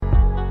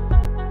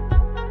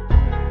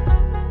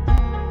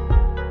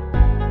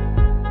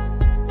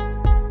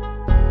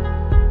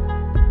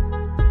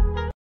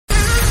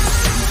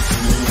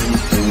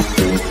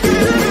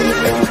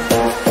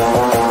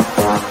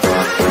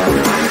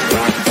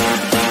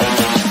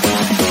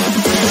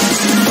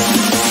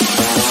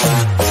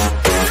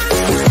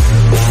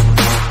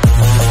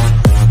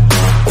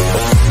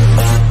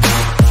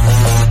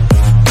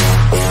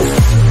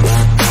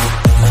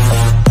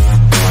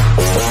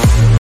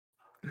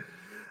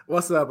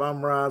What's up?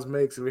 I'm Roz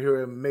Mix. We're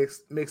here at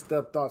Mixed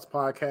Up Thoughts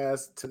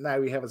Podcast.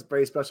 Tonight we have a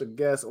very special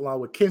guest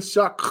along with Ken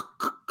Shock.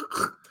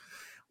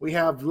 We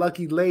have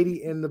Lucky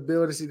Lady in the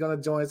building. She's going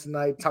to join us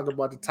tonight, talk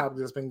about the topic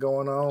that's been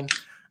going on.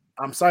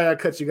 I'm sorry I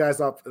cut you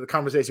guys off the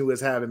conversation we was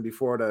having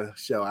before the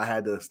show. I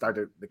had to start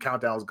the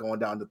countdown was going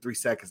down to 3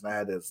 seconds, and I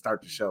had to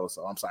start the show,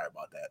 so I'm sorry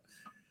about that.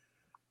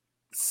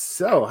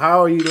 So, how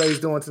are you ladies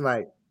doing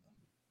tonight?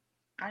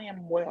 I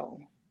am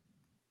well.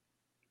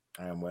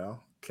 I am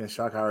well. Ken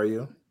Shock, how are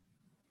you?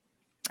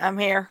 I'm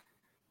here.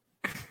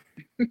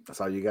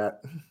 That's all you got?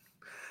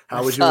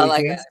 How was your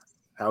weekends?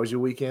 How was your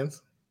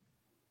weekends?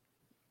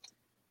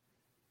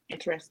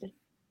 Interesting.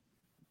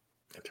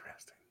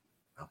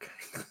 Okay.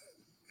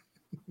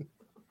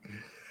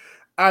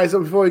 All right,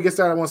 so before we get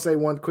started, I want to say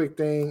one quick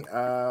thing.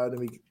 Let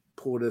me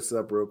pull this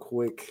up real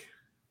quick.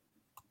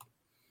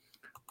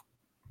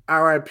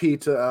 RIP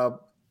to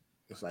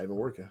it's not even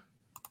working.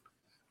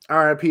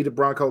 RIP to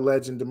Bronco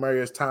legend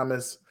Demaryius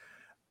Thomas.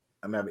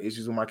 I'm having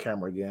issues with my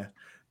camera again.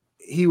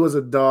 He was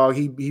a dog.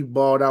 He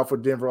balled out for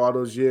Denver all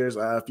those years.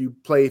 If you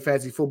play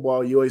fantasy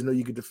football, you always know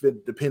you could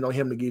depend on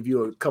him to give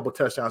you a couple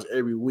touchdowns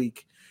every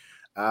week.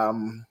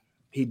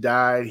 He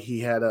died. He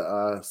had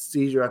a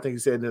seizure, I think he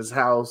said, in his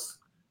house.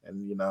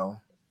 And,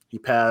 he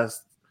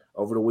passed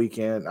over the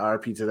weekend.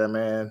 RIP to that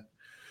man.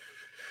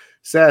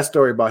 Sad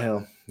story about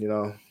him,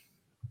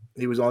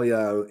 He was only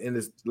in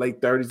his late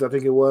 30s, I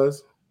think it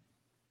was.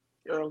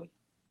 Early.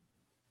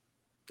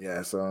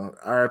 Yeah, so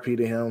RIP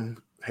to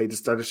him. Hate to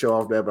start the show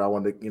off there, but I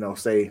wanted to,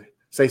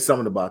 say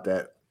something about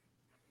that.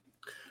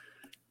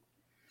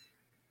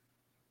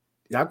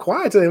 Y'all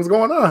quiet today. What's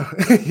going on?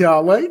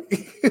 Y'all late?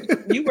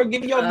 You were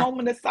giving your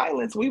moment of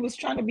silence. We was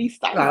trying to be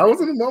silent. I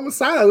wasn't a moment of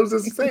silence. I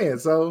was just saying.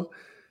 So,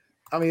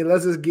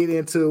 let's just get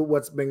into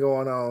what's been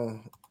going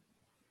on.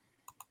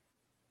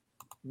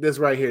 This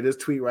right here, this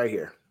tweet right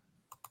here.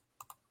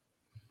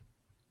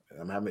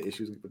 I'm having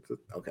issues with this.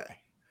 Okay.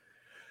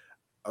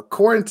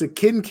 According to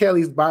Kid and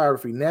Kelly's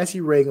biography,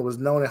 Nancy Reagan was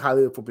known in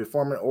Hollywood for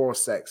performing oral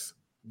sex.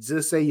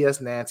 Just Say Yes,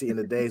 Nancy, in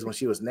the days when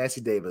she was Nancy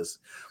Davis,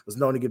 was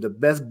known to give the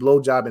best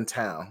blowjob in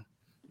town,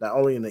 not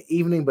only in the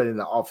evening, but in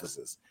the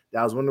offices.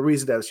 That was one of the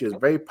reasons that she was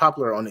very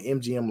popular on the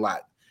MGM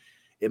lot.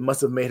 It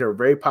must have made her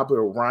very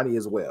popular with Ronnie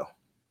as well.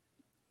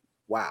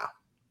 Wow.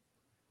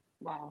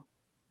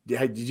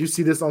 Did you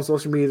see this on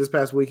social media this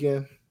past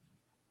weekend?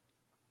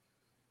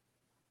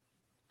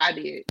 I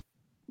did,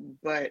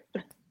 but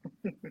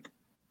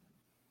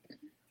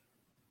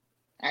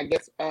I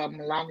guess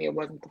Melania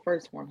wasn't the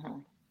first one, huh?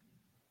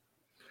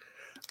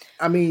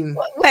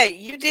 Wait,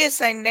 you did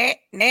say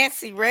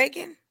Nancy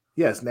Reagan?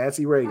 Yes,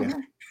 Nancy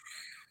Reagan.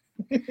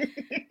 Uh-huh.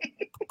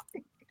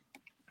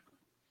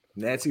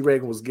 Nancy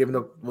Reagan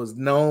was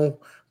known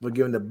for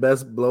giving the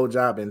best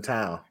blowjob in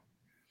town.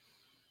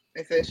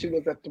 They said she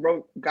was a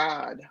throat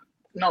god.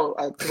 No,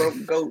 a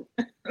throat goat.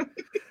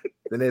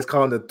 Then they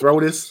call the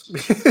throatist.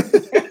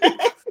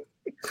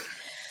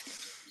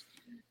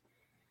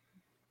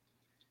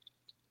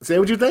 Say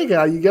what you think. You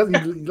want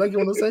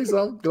to say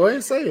something? Go ahead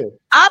and say it.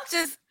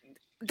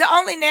 The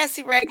only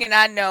Nancy Reagan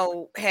I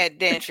know had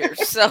dentures.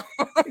 So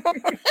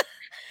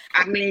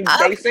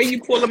they say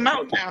you pull them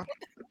out now.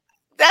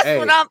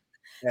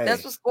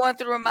 That's what's going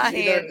through in my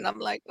head, and I'm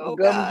like, oh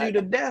God, you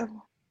to death.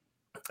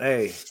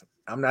 Hey,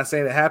 I'm not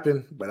saying it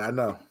happened, but I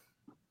know.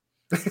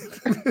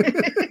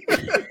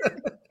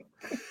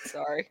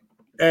 Sorry.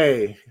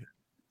 Hey,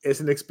 it's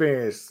an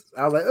experience.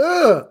 I was like,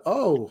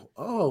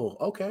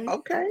 okay.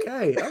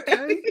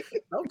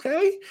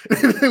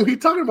 We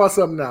talking about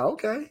something now.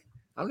 Okay.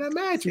 I'm not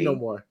mad at you no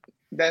more.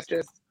 That's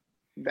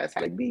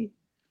how it be.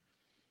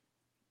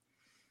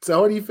 So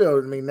what do you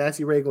feel?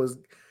 Nancy Reagan was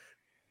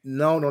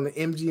known on the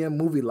MGM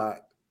movie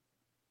lot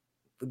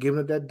for giving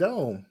up that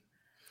dome.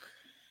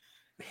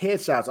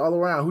 Headshots all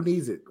around. Who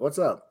needs it? What's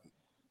up?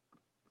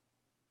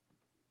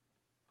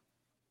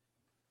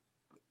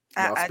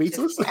 Y'all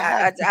speechless?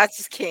 I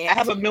just can't. I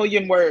have a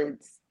million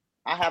words.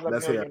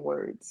 Let's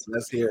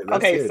hear it.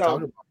 Okay,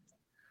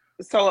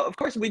 so of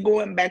course we're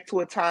going back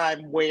to a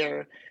time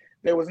where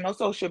there was no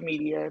social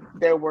media.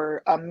 There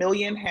were a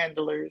million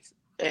handlers,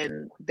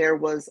 and there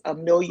was a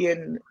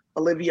million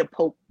Olivia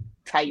Pope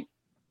type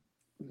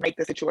make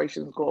the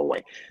situations go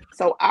away.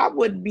 So I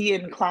would be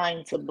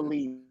inclined to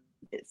believe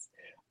this.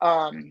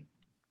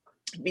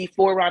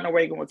 Before Ronald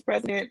Reagan was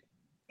president,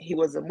 he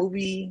was a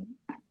movie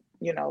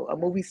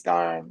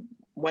star,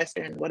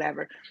 Western,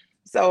 whatever.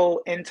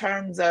 So in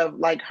terms of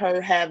like her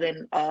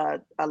having a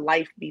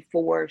life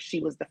before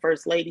she was the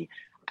first lady,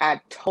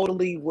 I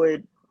totally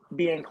would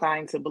be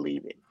inclined to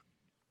believe it.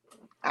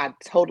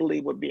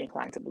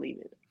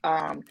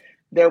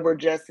 There were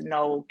just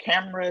no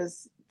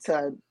cameras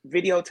to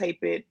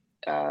videotape it.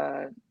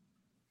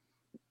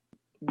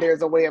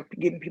 There's a way of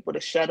getting people to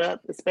shut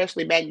up,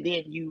 especially back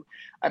then. You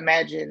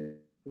imagine,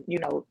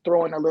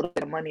 throwing a little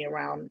bit of money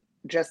around,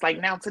 just like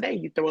now today,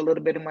 you throw a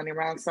little bit of money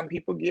around. Some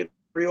people get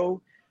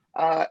real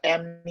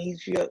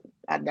amnesia.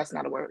 That's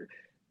not a word.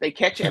 They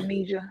catch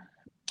amnesia.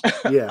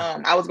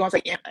 Yeah. I was going to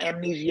say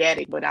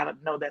amnesiatic, but I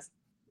don't know that's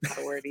not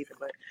a word either.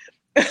 But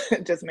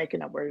Just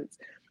making up words.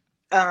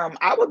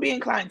 I would be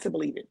inclined to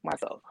believe it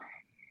myself.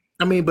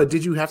 I mean, but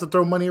did you have to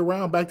throw money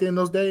around back then in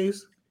those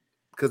days?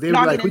 Because they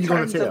No, were I mean like, "Who in you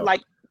going to terms of tell?"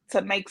 like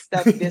to make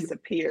stuff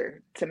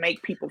disappear, to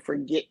make people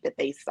forget that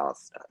they saw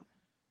stuff.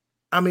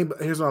 I mean,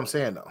 but here's what I'm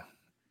saying though.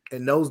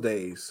 In those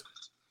days,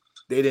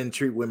 they didn't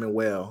treat women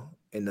well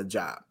in the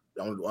job,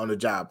 on the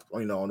job,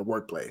 you know, on the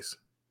workplace.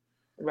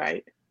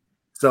 Right.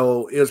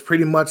 So it was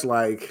pretty much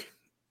like,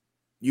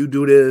 you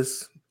do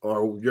this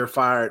or you're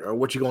fired, or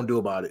what you gonna do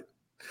about it?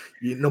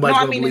 No, Nobody's I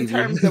gonna mean in believe you.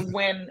 terms of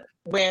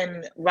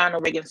when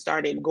Ronald Reagan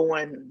started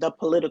going the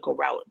political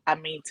route. I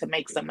mean to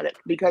make some of it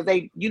because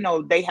they, you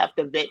know, they have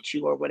to vet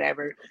you or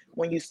whatever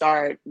when you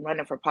start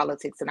running for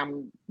politics. And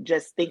I'm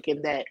just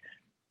thinking that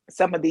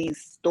some of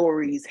these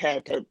stories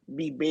had to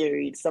be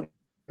buried. Some of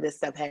this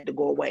stuff had to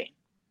go away,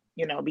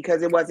 you know,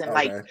 because it wasn't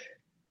like Okay.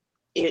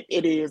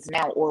 it is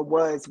now or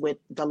was with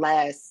the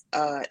last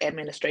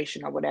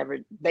administration or whatever.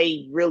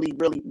 They really,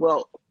 really,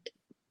 well,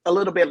 a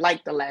little bit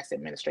like the last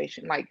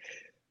administration. Like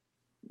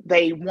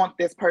they want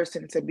this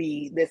person to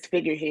be this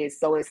figurehead.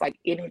 So it's like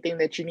anything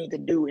that you need to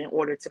do in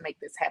order to make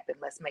this happen,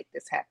 let's make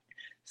this happen.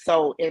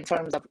 So in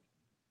terms of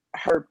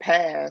her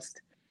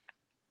past,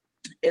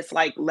 it's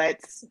like,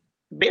 let's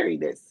bury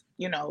this,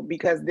 you know,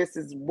 because this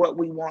is what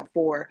we want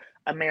for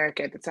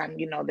America at the time.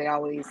 You know, they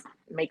always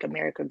make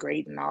America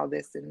great and all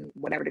this and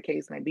whatever the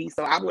case may be.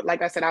 So I would,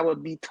 like I said, I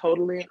would be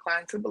totally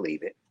inclined to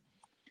believe it.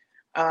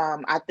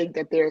 I think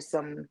that there's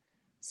some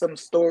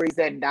stories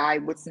that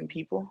died with some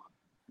people.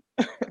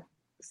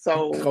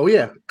 So Oh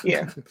yeah.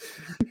 yeah.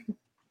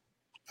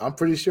 I'm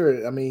pretty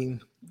sure. I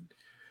mean,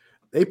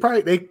 they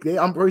probably they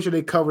I'm pretty sure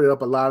they covered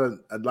up a lot of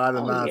Oh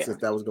yeah.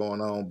 nonsense that was going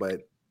on,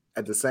 but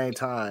at the same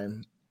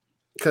time,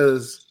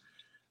 because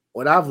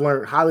what I've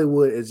learned,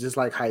 Hollywood is just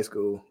like high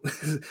school.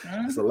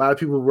 There's a lot of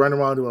people running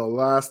around doing a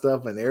lot of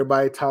stuff, and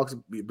everybody talks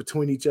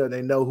between each other.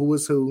 They know who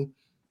is who.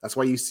 That's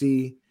why you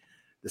see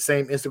the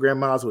same Instagram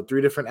models with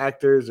 3 different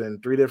actors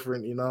and 3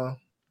 different, you know.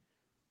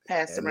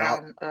 Passed And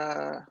now,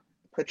 around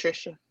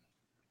Patricia.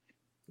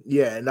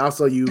 yeah, and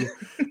also you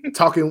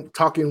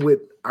talking with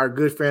our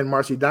good friend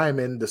Marcy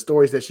Diamond, the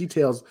stories that she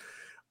tells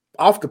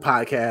off the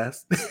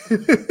podcast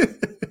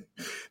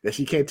that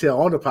she can't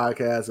tell on the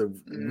podcast have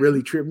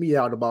really tripped me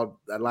out about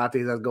a lot of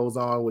things that goes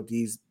on with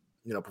these,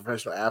 you know,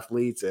 professional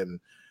athletes and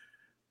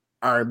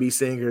R&B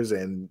singers.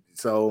 And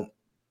so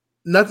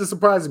nothing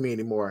surprises me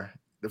anymore.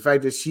 The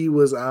fact that she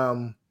was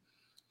on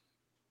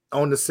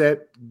the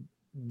set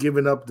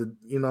giving up the,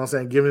 you know what I'm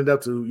saying, giving it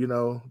up to, you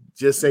know,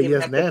 Just Say Giving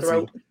Yes up the Nancy.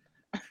 throat.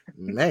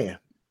 Man,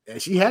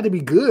 and she had to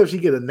be good if she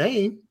get a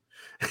name.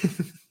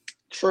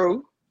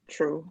 True.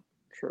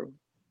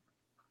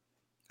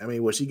 I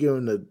mean, was she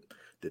giving the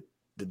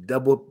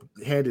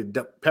double-handed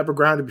pepper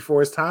grinder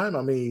before its time?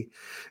 I mean,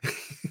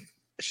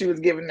 she was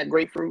giving the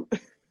grapefruit.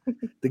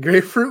 The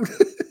grapefruit.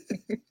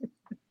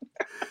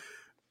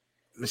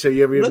 Michelle,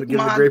 you ever Look, given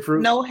the Mom,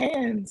 grapefruit? no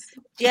hands.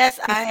 Yes,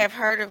 I have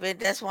heard of it.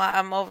 That's why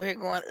I'm over here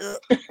going,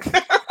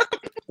 ugh.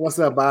 What's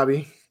up,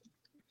 Bobby?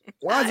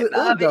 Why is Hi, it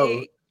Bobby.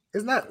 though?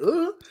 It's not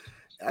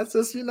That's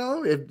just, you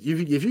know, if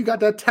you got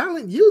that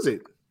talent, use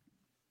it.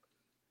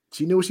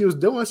 She knew what she was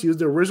doing. She was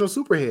the original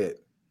superhead.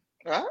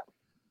 Huh?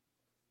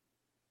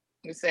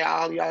 You say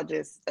all y'all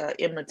just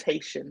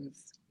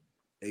imitations.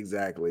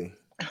 Exactly.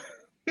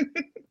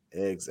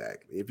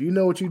 Exactly. If you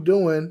know what you're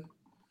doing,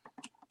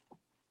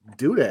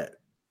 do that.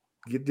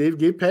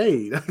 Get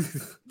paid.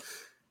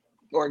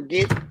 Or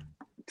get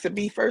to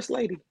be first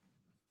lady.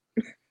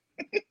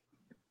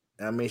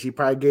 I mean, she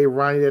probably gave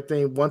Ronnie that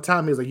thing one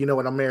time. He was like, you know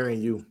what? I'm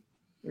marrying you.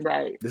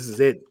 Right. This is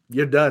it.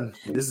 You're done.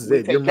 This is We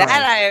it. You're take mine.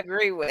 That I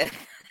agree with.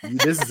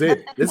 This is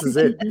it. This is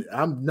it.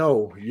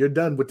 You're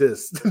done with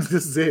this. This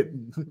is it.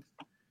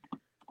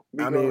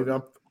 We I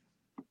go.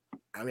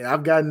 mean,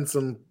 I've gotten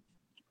some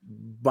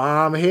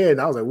bomb head,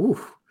 and I was like, woo,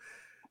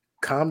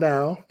 calm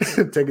down,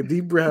 take a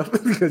deep breath,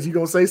 because you're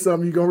gonna say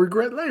something you're gonna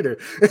regret later.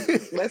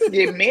 Let's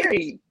get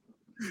married.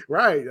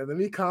 Right. And let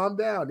me calm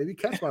down. Let me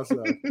catch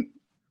myself.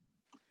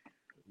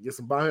 Get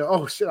some bomb head.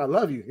 Oh shit, I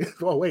love you.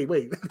 Oh,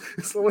 wait.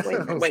 Slow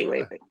down.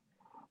 Wait.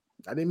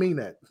 I didn't mean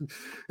that.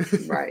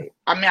 Right.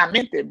 I mean, I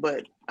meant it,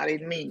 but I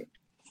didn't mean it.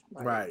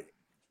 Right.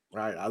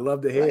 I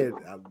love the head.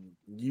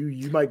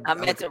 You might. I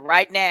meant it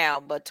right now,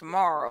 but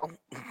tomorrow.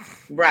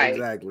 Right.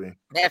 Exactly.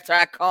 After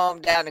I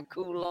calm down and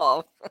cool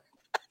off.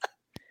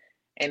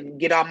 And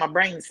get all my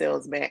brain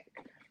cells back.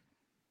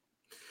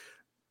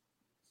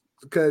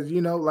 Because,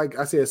 you know, like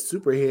I said,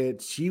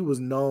 Superhead, she was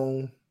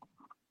known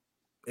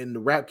in the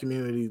rap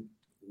community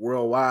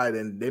worldwide,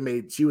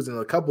 and she was in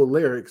a couple of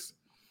lyrics,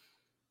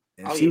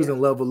 and she was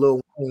in love with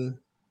Lil Wayne.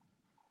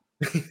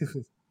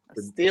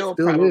 Still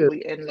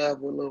probably in love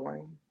with Lil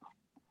Wayne.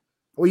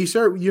 Well,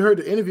 you heard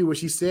the interview where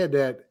she said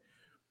that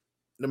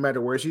no matter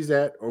where she's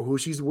at or who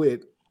she's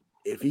with,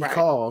 if he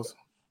calls,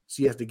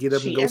 she has to get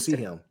up and go see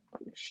him.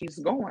 She's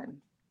going.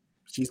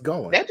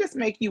 That just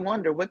make you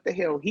wonder what the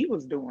hell he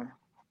was doing.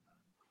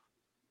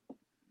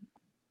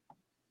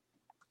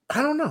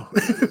 I don't know.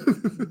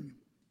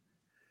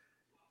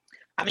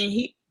 I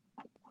mean,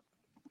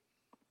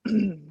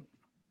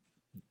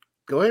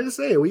 Go ahead and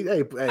say it.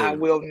 I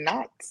will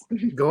not.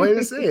 Go ahead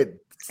and say it.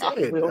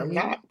 I will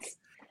not.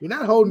 You're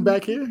not holding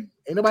back here.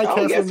 Ain't nobody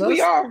canceling yes, us. we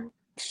are.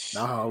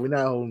 No, we're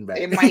not holding back.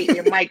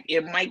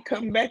 It might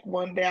come back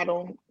one day. I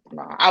don't.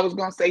 No, I was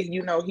gonna say, he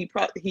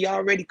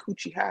already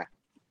coochie high.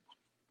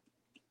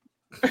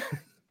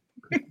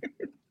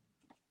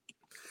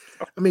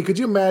 I mean, could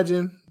you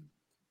imagine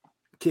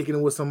kicking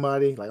it with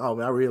somebody like, oh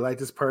man, I really like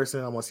this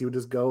person. I want to see where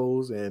this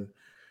goes. And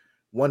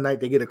one night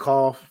they get a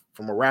call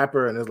from a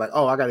rapper, and it's like,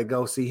 oh, I got to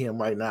go see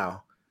him right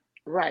now.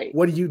 Right.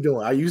 What are you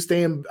doing? Are you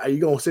staying? Are you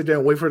gonna sit there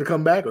and wait for her to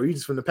come back, or are you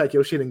just gonna pack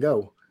your shit and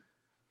go?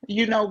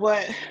 You know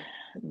what?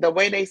 The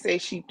way they say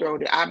she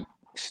throwed it,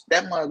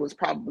 that mug was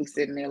probably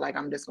sitting there like,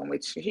 I'm just gonna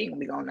wait. She ain't gonna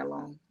be gone that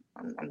long.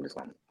 I'm just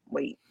gonna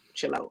wait,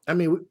 chill out. I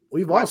mean,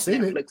 we've all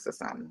seen Netflix or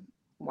something.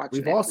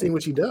 We've all seen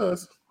what she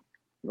does.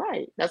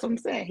 Right. That's what I'm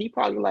saying. He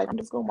probably like, I'm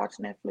just gonna watch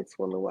Netflix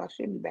for a little while.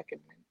 She'll be back in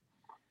a minute.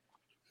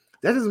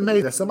 That is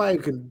amazing. That somebody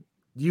can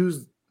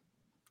use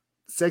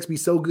sex be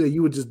so good,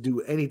 you would just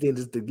do anything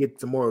just to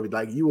get some more of it.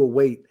 Like, you will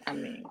wait. I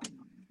mean,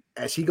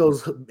 as she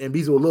goes and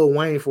be with Lil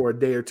Wayne for a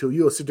day or two,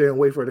 you'll sit there and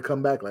wait for her to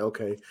come back. Like,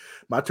 okay,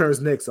 my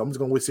turn's next. So I'm just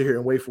gonna sit here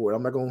and wait for it.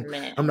 I'm not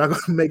gonna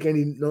make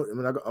any. No,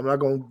 I'm not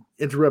gonna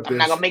interrupt. I'm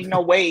not gonna make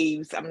no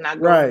waves. I'm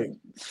not gonna, right.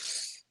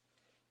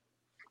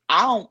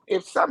 I don't.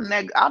 If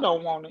something I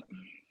don't want it.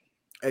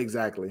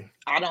 Exactly.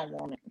 I don't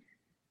want it.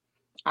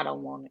 I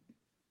don't want it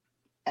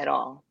at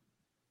all.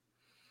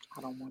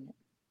 I don't want it.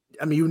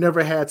 I mean, you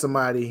never had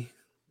somebody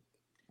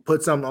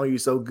put something on you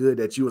so good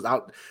that you was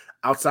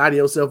outside of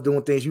yourself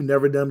doing things you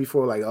never done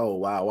before. Like, oh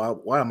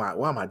wow, why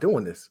am I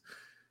doing this?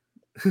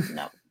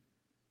 No.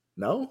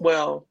 No.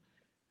 Well,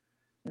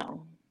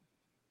 no.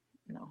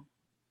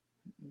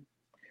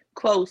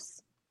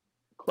 Close.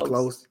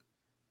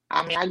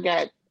 I mean,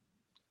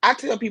 I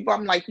tell people,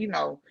 I'm like,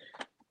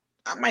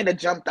 I might have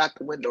jumped out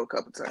the window a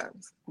couple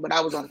times, but I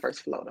was on the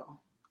first floor though.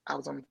 I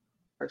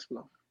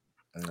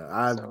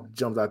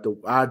jumped out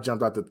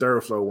the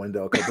third floor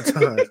window a couple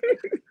times.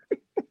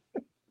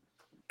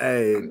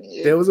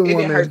 Hey, there was a woman.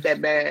 It didn't hurt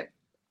that bad.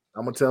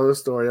 I'm gonna tell the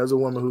story. There was a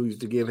woman who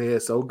used to give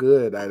head so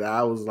good that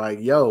I was like,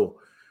 "Yo,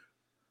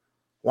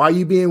 why are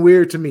you being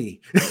weird to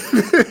me?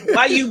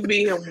 Why you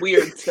being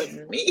weird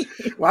to me?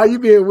 Why are you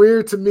being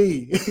weird to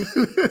me?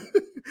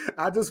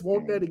 I just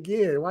want that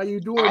again. Why are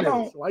you doing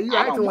this? Why are you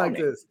acting like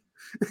this?"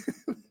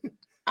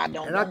 I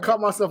don't. And I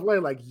caught myself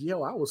later, like,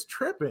 "Yo, I was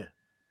tripping."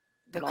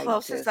 The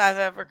closest I've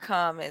ever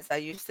come is I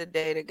used to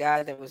date a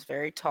guy that was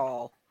very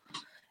tall,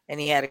 and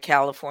he had a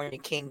California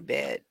king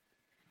bed.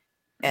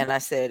 And I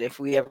said, if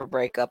we ever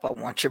break up, I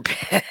want your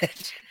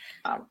bed.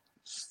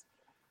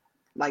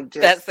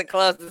 That's the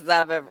closest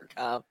I've ever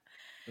come.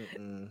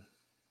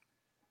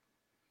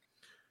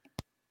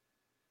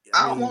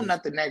 I don't want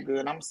nothing that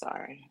good. I'm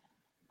sorry.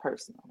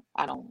 Personal.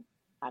 I don't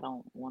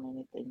want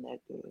anything that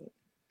good.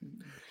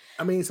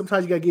 I mean,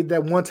 sometimes you gotta get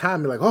that one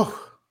time. You're like,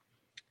 oh,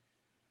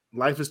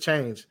 life has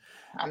changed.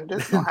 I'm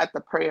just gonna have to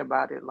pray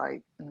about it.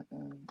 Like,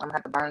 I'm gonna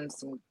have to burn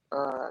some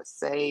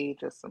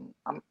sage or some.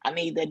 I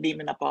need that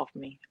demon up off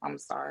me. I'm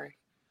sorry.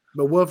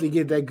 But what if they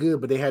get that good,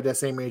 but they had that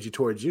same energy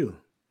towards you?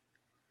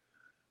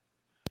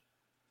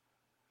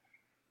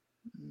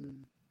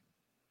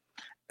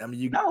 I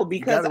mean,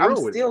 because I'm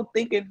still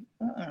thinking.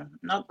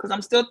 No, because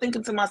I'm still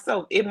thinking to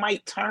myself, it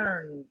might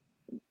turn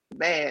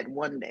bad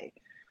one day.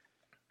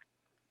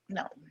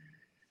 No.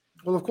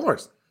 Well, of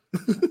course.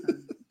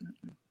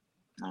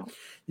 No.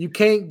 You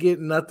can't get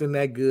nothing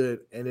that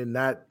good and then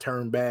not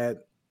turn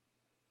bad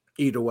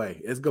either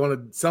way.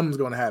 Something's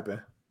gonna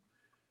happen.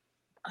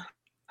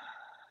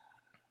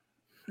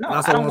 No,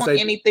 I don't want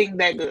anything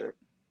that good.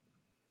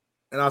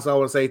 And also I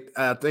want to say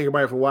thank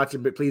everybody for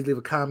watching, but please leave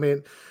a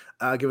comment,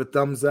 give a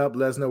thumbs up,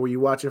 let us know where you're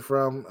watching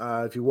from.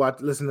 If you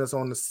listen to us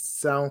on the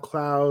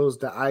SoundClouds,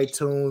 the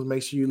iTunes,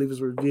 make sure you leave us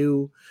a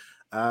review,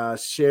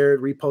 share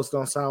it, repost it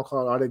on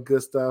SoundCloud, all that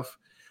good stuff.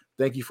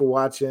 Thank you for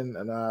watching,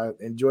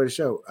 and enjoy the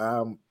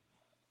show.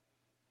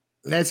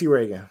 Nancy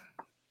Reagan,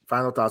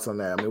 final thoughts on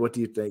that. I mean, what do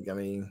you think? I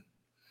mean,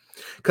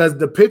 because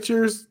the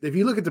pictures, if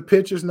you look at the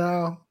pictures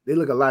now, they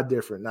look a lot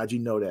different. Now, you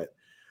know that.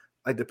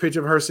 Like the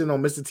picture of her sitting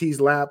on Mr. T's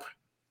lap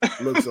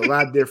looks a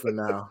lot different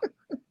now.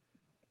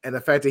 And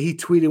the fact that he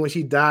tweeted when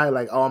she died,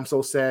 like, oh, I'm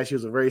so sad. She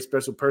was a very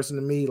special person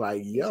to me.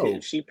 Like, yo.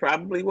 She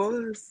probably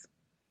was.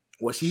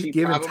 Was she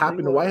giving top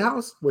in the White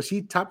House? Was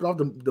she topping off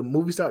the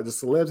movie star, the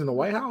celebs in the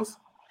White House?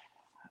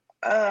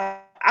 I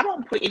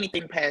don't put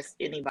anything past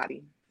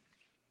anybody.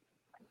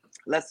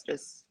 Let's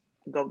just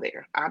go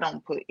there. I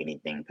don't put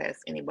anything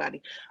past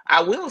anybody.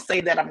 I will say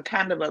that I'm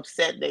kind of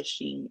upset that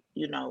she,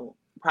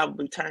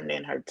 probably turned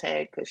in her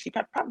tag, because she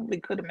probably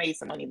could have made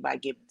some money by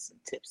giving some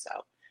tips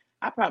out.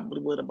 I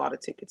probably would have bought a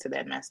ticket to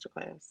that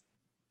masterclass.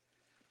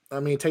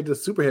 I mean, take the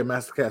Superhead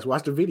masterclass.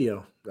 Watch the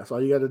video. That's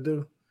all you got to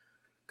do.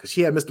 Because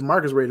she had Mr.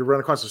 Marcus ready to run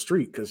across the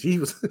street because he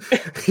was.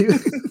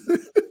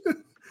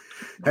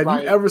 Have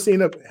you ever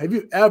seen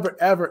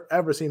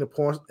ever seen a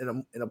porn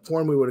in a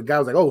porn movie where the guy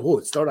was like, "Oh,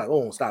 slow down,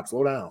 oh, stop,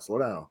 slow down."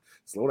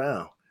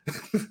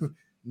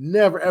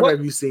 Never ever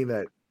have you seen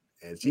that,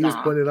 and she was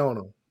putting it on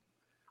him.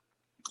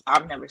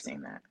 I've never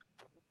seen that.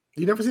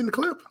 You never seen the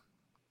clip?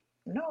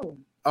 No.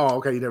 Oh,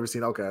 okay. You never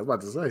seen? Okay, I was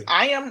about to say.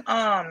 I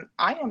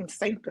am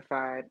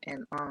sanctified,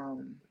 and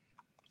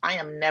I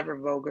am never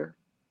vulgar.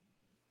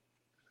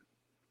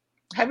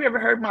 Have you ever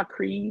heard my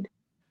creed?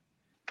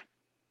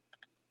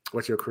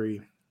 What's your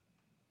creed?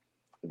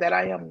 That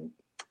I am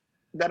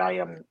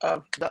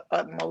of the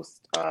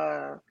utmost.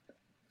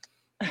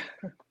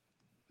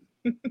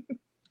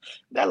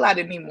 That lie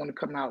didn't even want to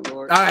come out,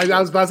 Lord. I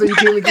was about to say you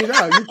can't even get it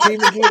out. You can't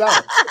even get it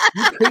out.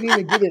 You couldn't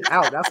even get it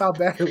out. That's how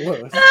bad it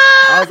was.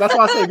 That's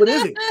why I say, what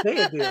is it? Say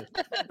it then.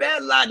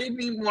 That lie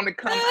didn't even want to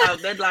come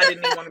out. That lie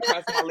didn't even want to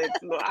cross my lips.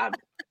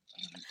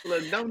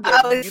 Look, don't.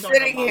 I was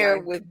sitting here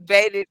with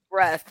bated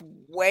breath,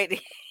 waiting.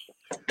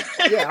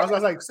 Yeah, I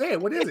was like, say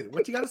it. What is it?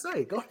 What you got to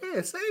say? Go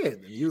ahead, say it.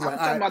 And you was like,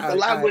 talking about the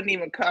lie wouldn't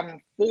even come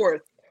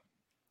forth.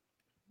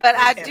 But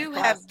I do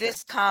have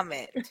this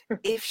comment.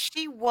 If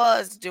she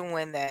was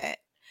doing that,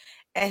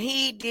 and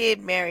he did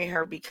marry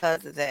her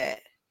because of that,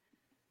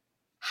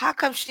 how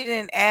come she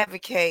didn't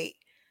advocate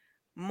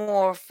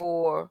more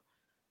for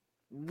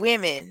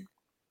women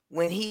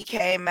when he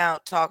came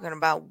out talking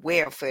about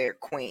welfare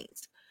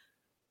queens?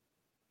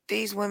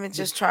 These women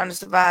just trying to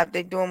survive.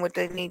 They're doing what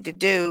they need to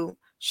do.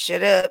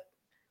 Shut up.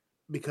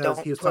 Because don't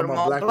he was put talking them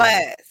about on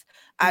black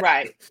blast.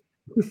 Right.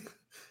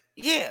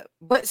 Yeah,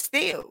 but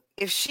still,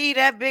 if she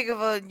that big of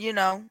a,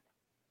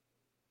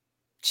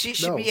 she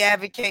should be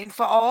advocating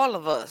for all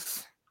of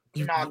us.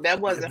 No, that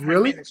wasn't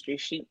really? her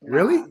ministry.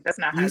 Really? That's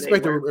not you how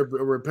expect they work.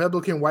 a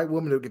Republican white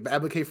woman to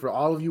advocate for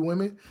all of you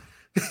women?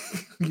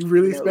 You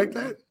really expect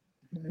that?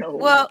 No.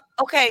 Well,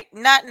 okay,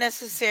 not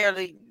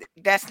necessarily.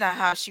 That's not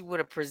how she would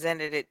have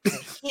presented it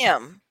to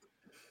him.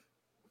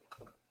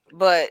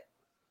 But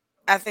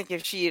I think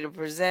if she had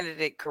presented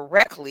it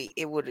correctly,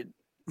 it would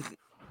have,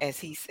 as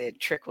he said,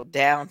 trickled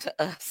down to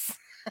us.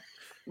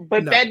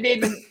 But that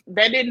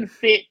didn't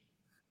fit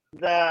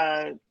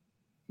the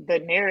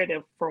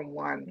narrative for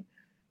one.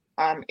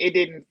 It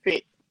didn't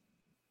fit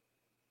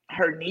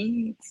her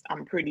needs,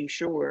 I'm pretty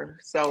sure.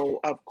 So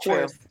of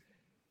course,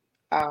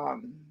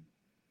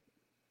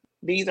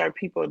 these are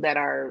people that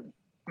are,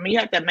 I mean, you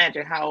have to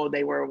imagine how old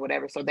they were or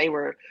whatever. So they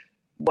were,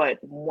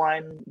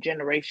 one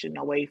generation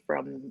away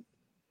from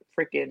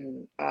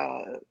freaking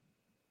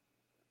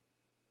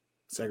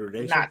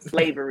segregation? Not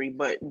slavery,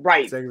 but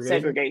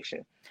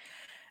segregation.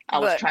 I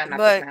was trying not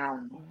to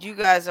sound. You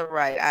guys are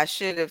right. I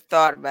should have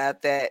thought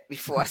about that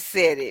before I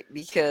said it,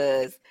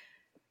 because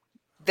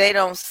they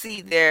don't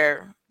see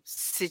their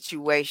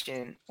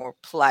situation or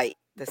plight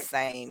the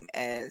same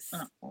as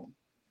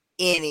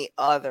any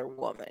other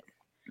woman.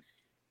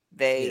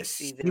 They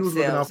see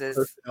themselves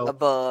as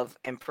above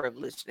and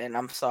privileged, and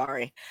I'm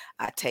sorry,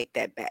 I take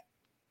that back.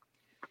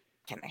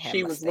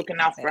 She was looking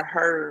out for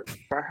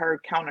her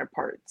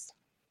counterparts.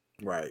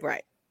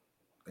 Right.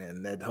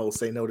 And that whole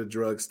say no to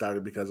drugs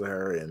started because of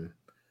her. And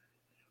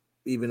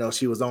even though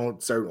she was on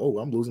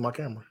I'm losing my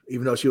camera.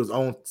 Even though she was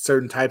on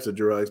certain types of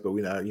drugs, but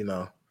we not,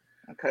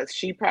 because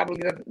she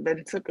probably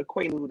then took a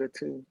Quaalude or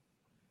two.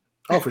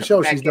 Oh, for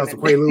sure, she's done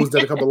some Quaaludes,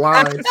 did a couple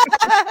lines.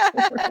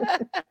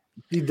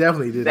 She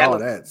definitely did all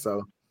that.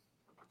 So,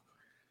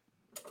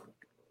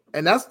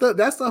 and that's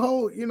the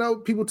whole.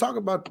 People talk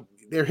about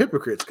they're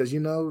hypocrites because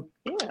yeah,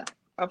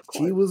 of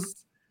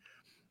course.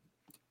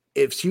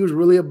 If she was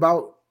really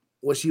about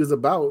what she was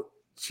about,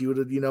 she would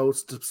have,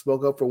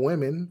 spoke up for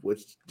women.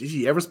 Which, did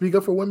she ever speak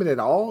up for women at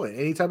all in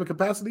any type of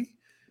capacity?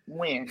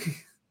 When?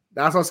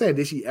 That's what I'm saying.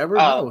 Did she ever?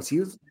 No.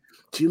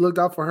 She looked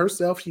out for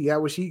herself. She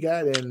got what she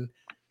got, and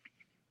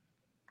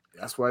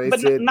that's why they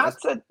said.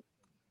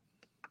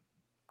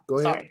 Go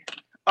ahead. Sorry.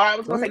 I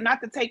was going to say,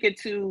 not to take it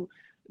to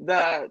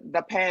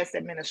the past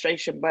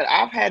administration, but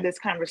I've had this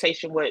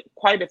conversation with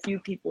quite a few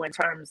people in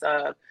terms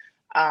of,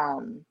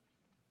 what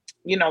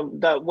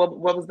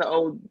was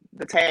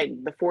the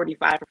tag, the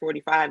 45 for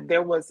 45.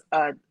 There was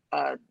a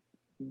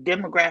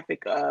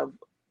demographic of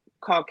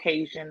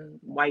Caucasian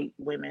white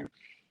women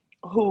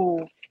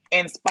who,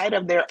 in spite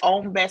of their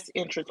own best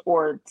interest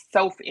or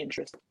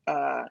self-interest,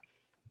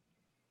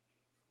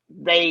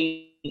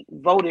 they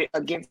voted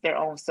against their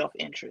own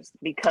self-interest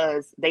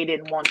because they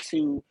didn't want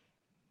to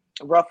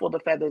ruffle the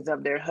feathers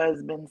of their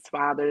husbands,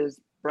 fathers,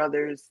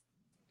 brothers,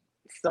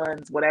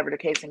 sons, whatever the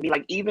case may be.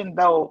 Like, even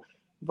though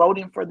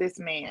voting for this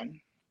man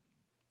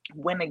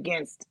went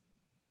against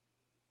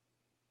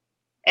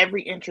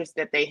every interest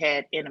that they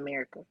had in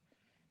America,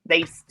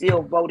 they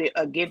still voted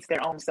against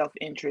their own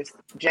self-interest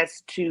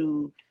just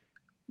to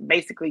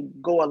basically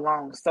go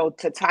along. So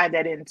to tie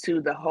that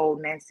into the whole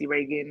Nancy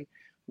Reagan,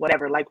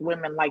 whatever, like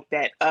women like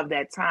that of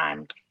that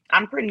time,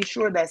 I'm pretty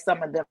sure that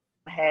some of them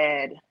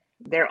had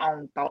their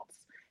own thoughts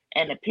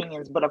and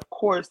opinions. But of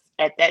course,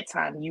 at that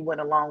time, you went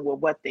along with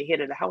what the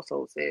head of the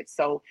household said.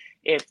 So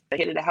if the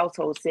head of the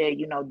household said,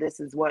 this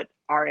is what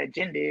our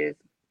agenda is,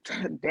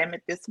 damn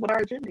it, this is what our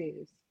agenda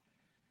is.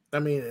 I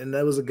mean, and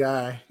there was a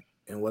guy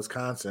in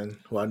Wisconsin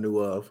who I knew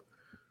of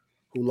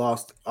who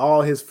lost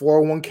all his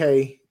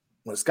 401k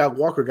when Scott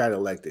Walker got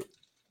elected.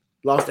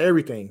 Lost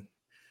everything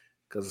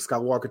because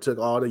Scott Walker took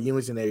all the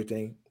unions and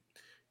everything.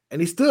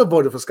 and he still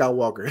voted for Scott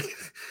Walker.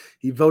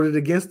 He voted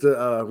against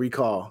the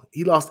recall.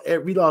 He lost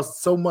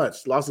so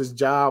much, lost his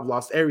job,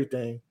 lost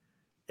everything,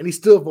 and he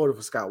still voted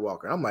for Scott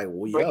Walker. I'm like,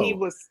 well, But he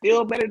was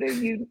still better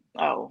than you.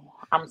 Oh,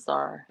 I'm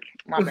sorry,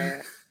 my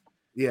bad.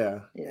 Yeah,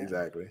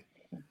 exactly.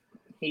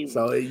 He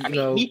but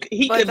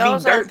could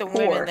those be aren't the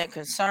poor. women that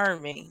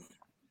concern me.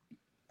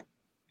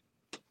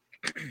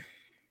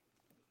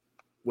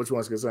 Which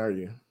ones concern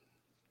you?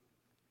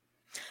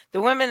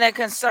 The women that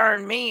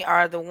concern me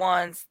are the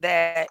ones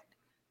that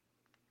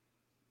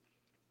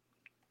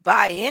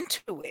buy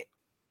into it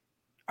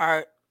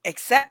or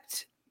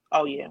accept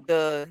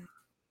the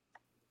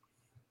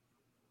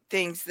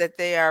things that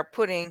they are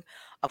putting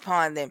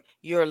upon them.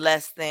 You're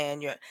less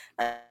than,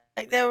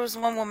 like there was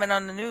one woman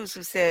on the news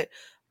who said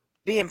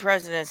being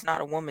president is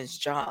not a woman's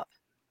job.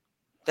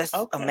 That's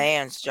a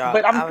man's job.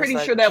 But I'm pretty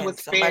sure that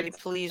was somebody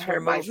please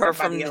remove her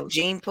from the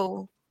gene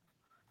pool.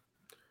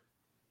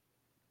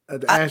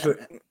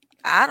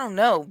 I don't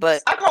know, but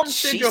Stockholm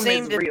she syndrome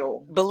seemed is to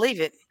real. Believe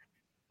it.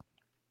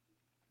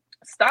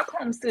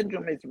 Stockholm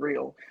syndrome is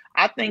real.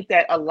 I think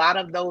that a lot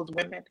of those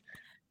women,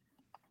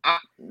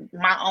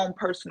 my own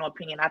personal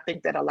opinion, I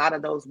think that a lot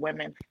of those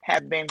women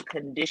have been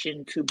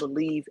conditioned to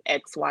believe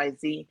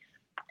XYZ.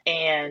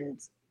 And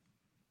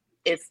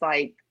it's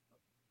like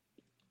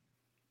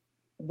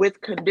with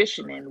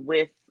conditioning,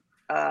 with,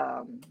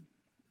 I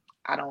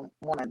don't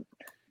want to,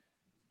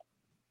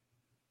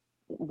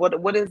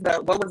 what was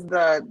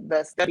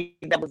the study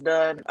that was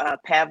done?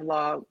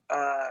 Pavlov,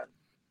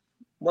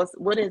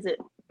 what is it?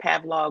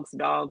 Pavlov's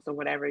dogs or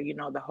whatever,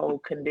 the whole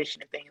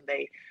conditioning thing.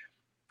 They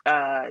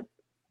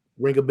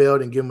ring a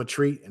bell and give them a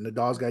treat, and the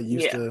dogs got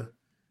used to.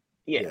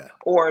 Yeah.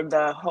 Or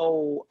the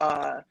whole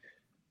what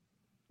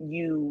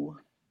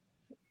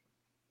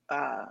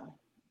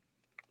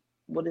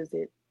is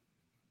it?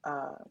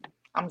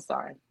 I'm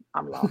sorry,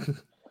 I'm lost.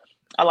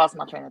 I lost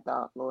my train of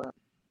thought, Lord.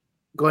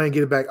 Go ahead and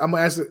get it back. I'm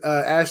gonna ask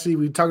Ashley.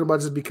 We talked about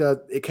this because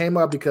it came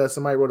up because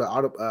somebody wrote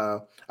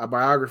a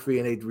biography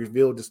and they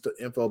revealed this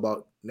info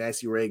about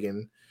Nancy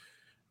Reagan.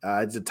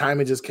 The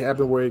timing just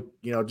happened where it,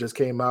 just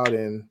came out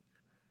and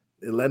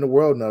it let the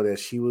world know that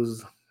she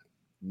was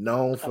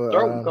known for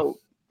throat goat.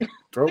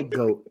 Throat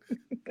goat.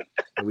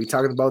 And we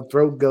talking about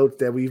throat goats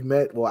that we've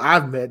met. Well,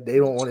 I've met. They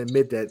don't want to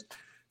admit that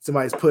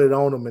somebody's put it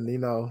on them, and they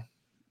don't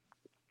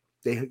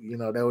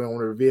want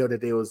to reveal that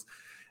they was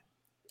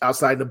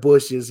outside the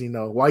bushes.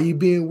 Why are you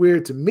being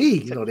weird to me?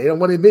 They don't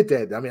want to admit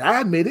that. I mean,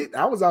 I admit it.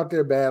 I was out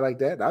there bad like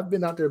that. I've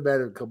been out there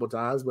bad a couple of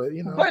times, but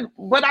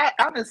But I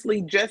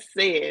honestly just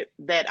said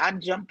that I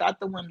jumped out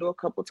the window a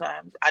couple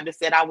times. I just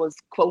said I was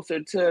closer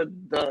to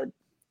the,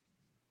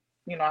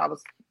 I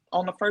was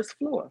on the first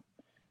floor,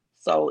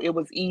 so it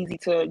was easy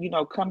to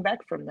come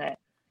back from that.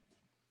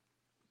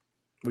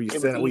 Were you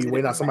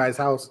waiting at somebody's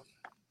house?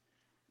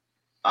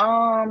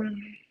 I've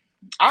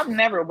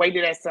never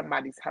waited at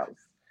somebody's house.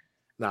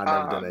 No, I've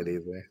never done that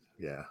either.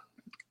 Yeah.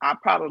 I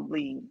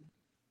probably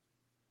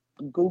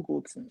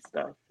Googled some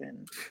stuff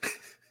and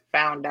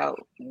found out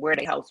where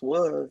the house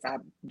was. I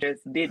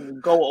just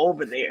didn't go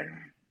over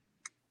there.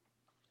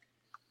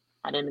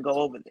 I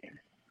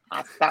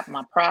stopped.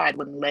 My pride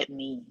wouldn't let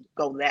me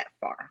go that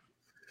far.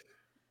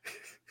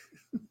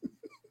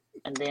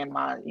 And then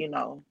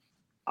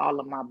all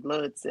of my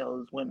blood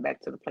cells went back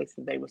to the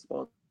places they were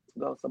supposed to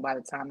go. So by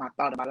the time I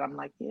thought about it, I'm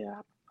like, yeah,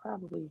 I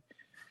probably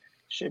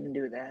shouldn't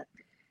do that.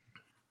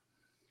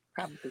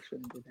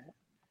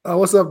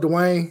 What's up,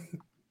 Dwayne?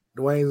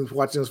 Dwayne's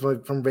watching us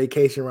from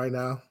vacation right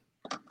now.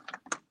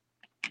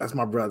 That's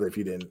my brother, if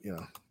you didn't,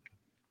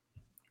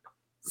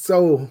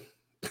 So,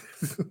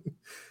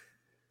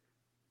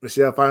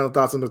 Michelle, final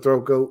thoughts on the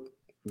throat goat?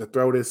 The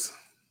throatus.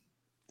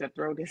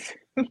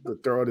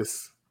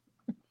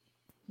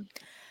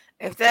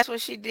 If that's what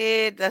she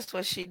did, that's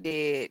what she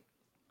did.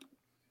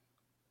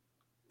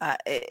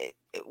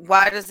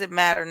 Why does it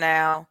matter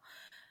now?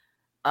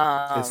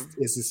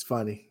 It's just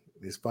funny.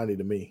 It's funny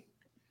to me.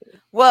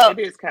 Well, it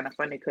is kind of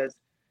funny because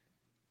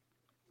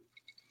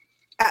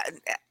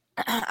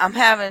I'm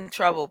having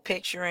trouble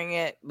picturing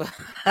it, but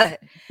I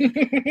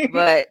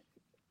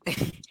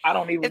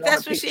don't even. If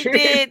that's what she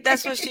did,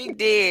 that's what she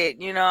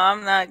did.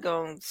 I'm not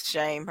going to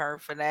shame her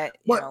for that.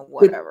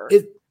 Whatever.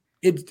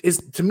 It's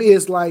to me,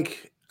 it's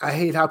like I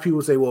hate how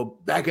people say, "Well,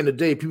 back in the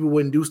day, people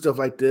wouldn't do stuff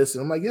like this,"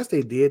 and I'm like, "Yes,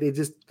 they did. They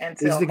just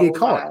didn't get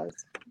caught.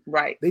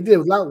 Right? They did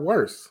a lot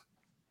worse."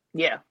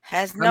 Yeah.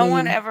 Has no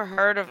one ever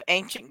heard of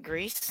ancient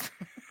Greece?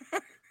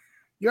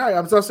 You're right.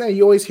 I'm still saying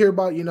you always hear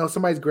about,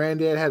 somebody's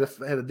granddad had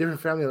a different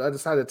family on the other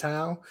side of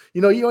town.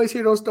 You always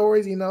hear those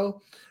stories.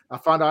 I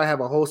found out I have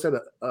a whole set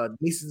of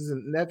nieces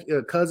and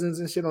cousins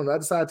and shit on the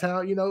other side of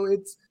town.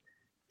 It's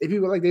if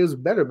people like they was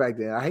better back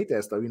then. I hate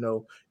that stuff.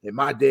 In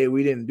my day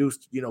we didn't do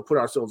put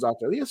ourselves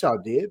out there. Yes, y'all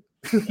did.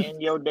 In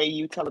your day,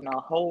 you telling a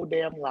whole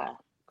damn lie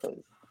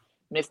because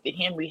Mr.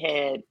 Henry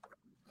had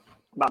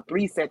about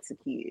 3 sets of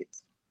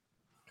kids.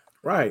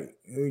 Right.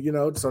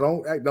 So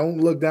don't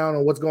look down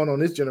on what's going on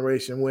this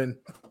generation when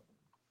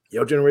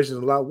your generation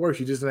is a lot worse.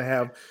 You just didn't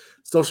have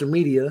social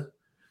media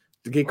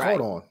to get caught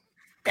on.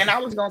 And I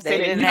was gonna They say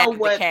that, didn't you know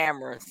have the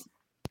cameras.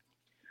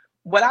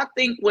 what I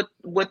think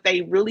what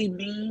they really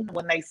mean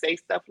when they say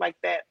stuff like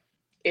that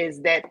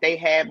is that they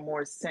had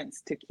more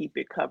sense to keep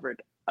it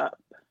covered up.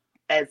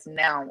 As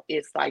now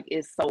it's like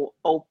it's so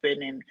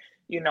open, and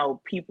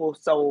people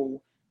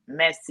so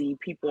messy,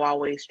 people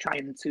always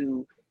trying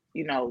to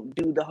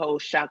do the whole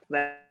shock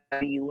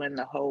value and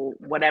the whole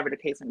whatever the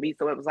case may be.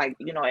 So it was like,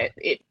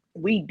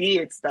 we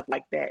did stuff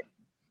like that.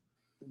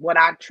 What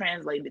I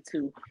translated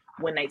to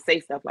when they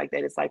say stuff like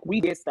that, it's like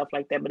we did stuff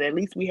like that, but at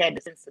least we had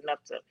the sense enough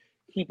to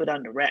keep it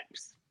under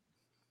wraps.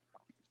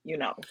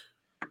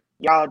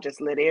 Y'all just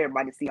let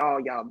everybody see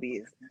all y'all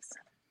business.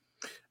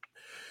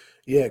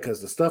 Yeah,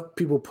 because the stuff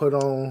people put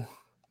on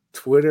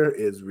Twitter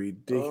is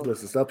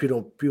ridiculous. The stuff people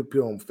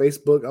on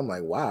Facebook, I'm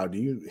like, wow,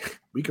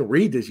 we can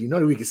read this. You know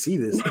that we can see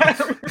this.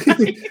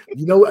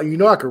 you know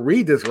I can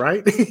read this,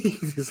 right?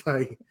 It's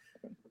like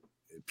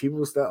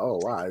people stuff. Oh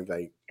wow,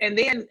 like, and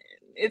then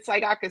it's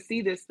like I could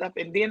see this stuff,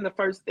 and then the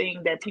first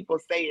thing that people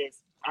say is,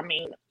 I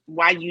mean,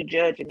 why you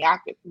judging? Y'all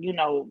could,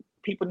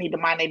 people need to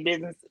mind their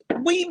business.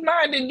 We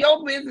minding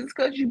your business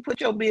because you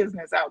put your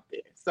business out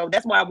there. So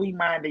that's why we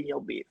minding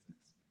your business.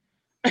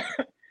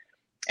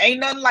 Ain't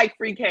nothing like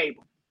free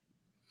cable.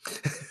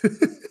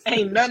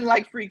 Ain't nothing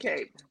like free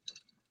cable.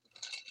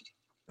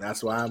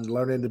 That's why I'm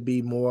learning to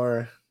be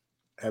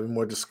having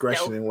more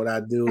discretion in what I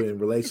do in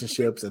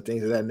relationships and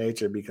things of that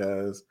nature,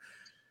 because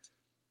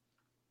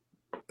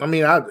I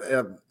mean,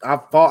 I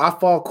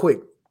fall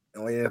quick.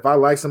 If I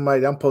like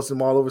somebody, I'm posting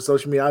them all over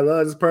social media. I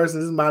love this person.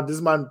 This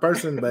is my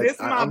person. But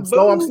I'm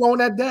slowing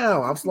that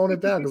down. I'm slowing it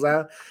down because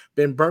I've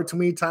been burnt too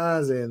many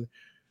times and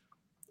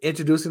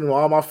introducing them to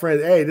all my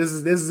friends. Hey, this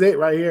is it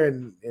right here,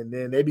 and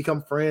then they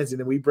become friends, and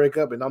then we break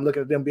up, and I'm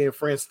looking at them being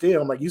friends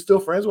still. I'm like, you still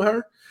friends with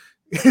her?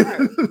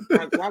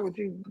 Like, why would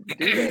you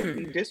do that?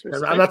 You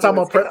disrespectful. I'm not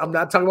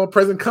talking about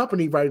present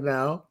company right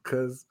now,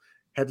 because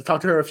I had to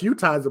talk to her a few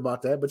times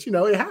about that. But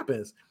it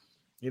happens.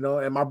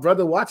 And my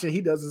brother watching, he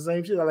does the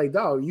same shit. I'm like,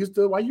 dog,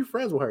 why you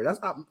friends with her?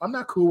 I'm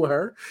not cool with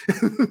her.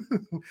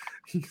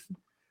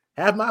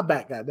 Have my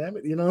back,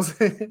 goddammit. You know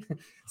what I'm saying?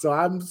 So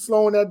I'm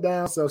slowing that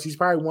down. So she's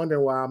probably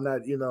wondering why I'm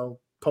not,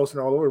 posting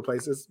all over the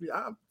place.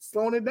 I'm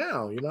slowing it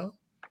down,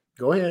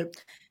 Go ahead.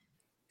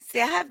 See,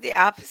 I have the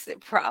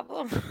opposite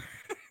problem.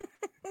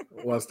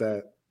 What's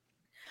that?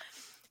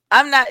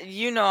 I'm not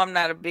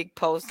a big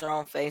poster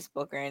on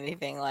Facebook or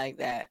anything like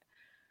that.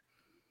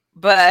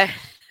 But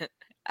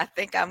I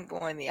think I'm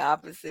going the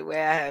opposite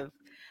way.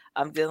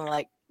 I'm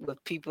dealing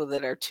with people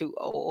that are too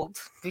old,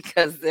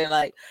 because they're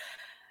like,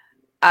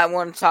 I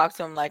want to talk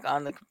to them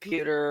on the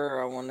computer,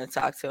 or I want to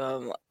talk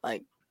to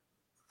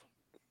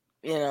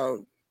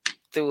them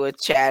through a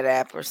chat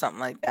app or something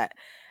like that.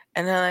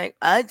 And they're like,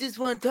 I just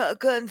want to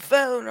talk on the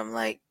phone. I'm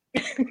like,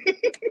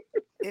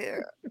 yeah.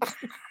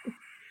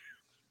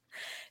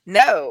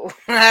 No,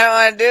 I don't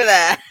want to do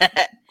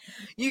that.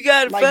 You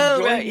got a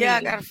phone, right? Yeah,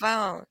 I got a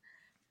phone.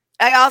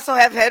 I also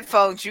have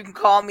headphones. You can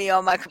call me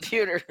on my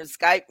computer,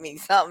 Skype me,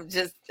 something.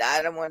 Just,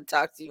 I don't want to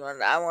talk to you.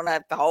 I want to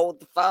have to hold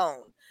the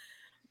phone.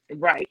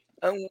 Right.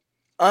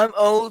 I'm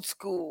old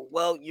school.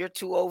 Well, you're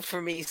too old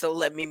for me, so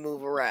let me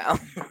move around.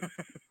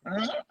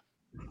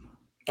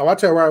 Oh, I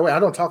tell you right away, I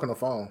don't talk on the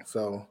phone,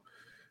 so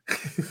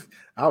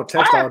I'll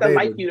text all day. I have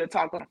to like you to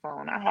talk on the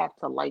phone. I have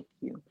to like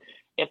you.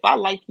 If I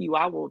like you,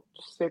 I will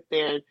sit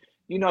there.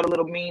 The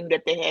little meme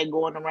that they had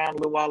going around a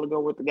little while ago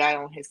with the guy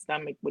on his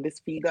stomach with his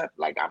feet up,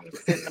 like I'm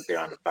sitting up there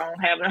on the phone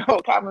having whole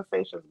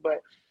conversations.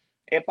 But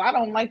if I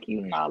don't like you,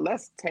 now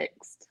let's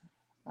text.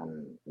 I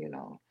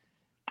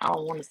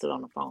don't want to sit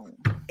on the phone.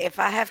 If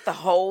I have to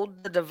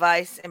hold the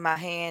device in my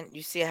hand,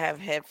 you see I have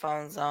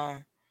headphones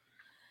on.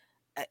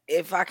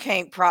 If I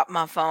can't prop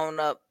my phone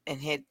up and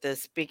hit the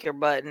speaker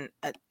button,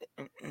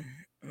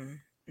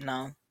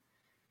 no.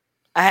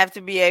 I have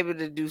to be able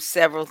to do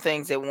several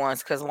things at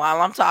once, because while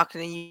I'm talking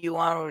to you,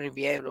 I want to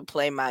be able to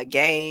play my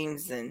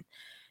games and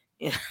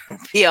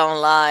be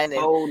online.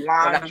 And when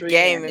I'm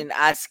gaming,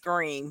 I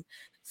scream.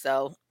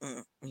 So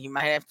you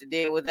might have to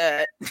deal with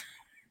that.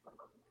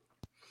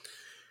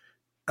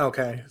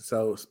 Okay,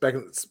 so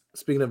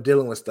speaking of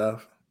dealing with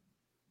stuff,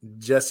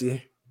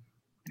 Jussie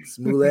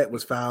Smollett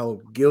was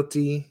found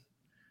guilty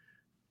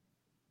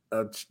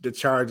of the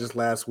charges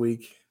last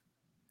week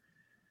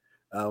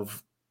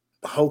of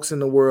hoaxing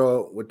the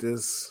world with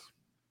this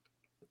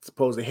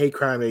supposed hate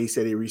crime that he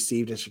said he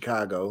received in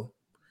Chicago.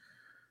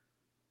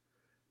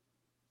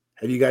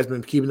 Have you guys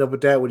been keeping up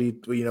with that? What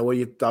are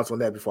your thoughts on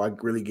that before I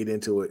really get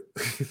into it?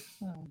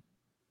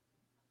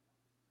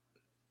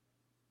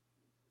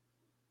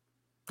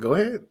 Go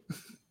ahead.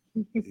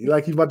 You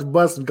about to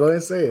bust him. Go ahead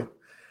and say it.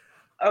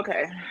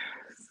 Okay.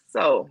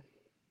 So,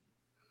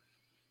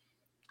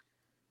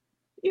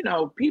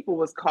 people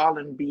was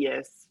calling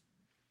BS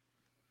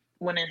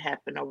when it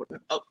happened over.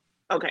 Oh,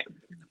 okay.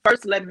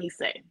 First, let me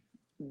say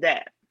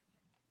that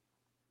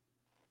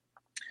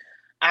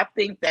I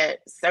think that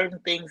certain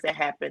things that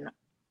happen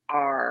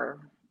are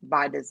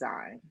by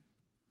design.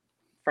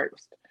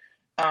 First,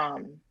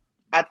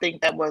 I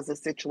think that was a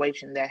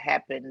situation that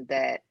happened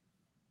that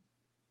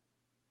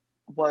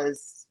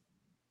was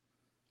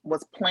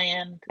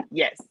planned,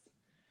 yes.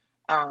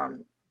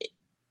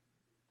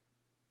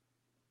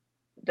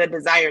 The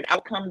desired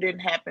outcome didn't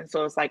happen,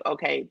 so it's like,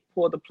 okay,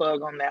 pull the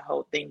plug on that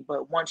whole thing.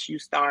 But once you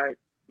start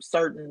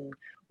certain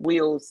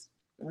wheels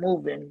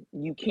moving,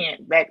 you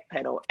can't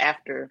backpedal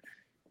after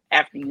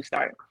you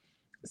start.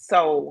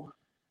 So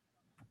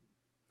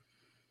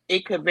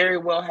it could very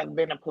well have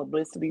been a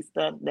publicity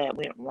stunt that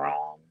went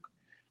wrong.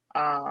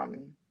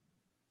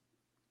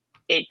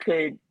 It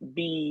could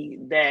be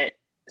that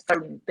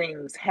certain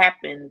things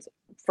happened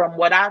from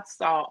what I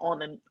saw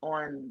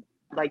on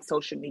like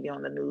social media,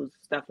 on the news,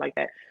 stuff like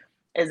that,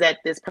 is that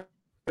this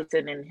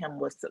person and him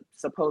was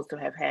supposed to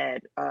have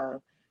had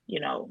you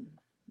know,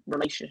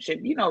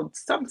 relationship. You know,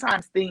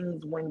 sometimes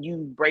things when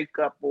you break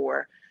up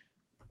or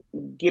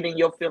getting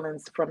your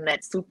feelings from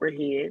that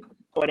superhead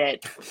or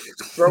that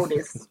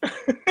throatus,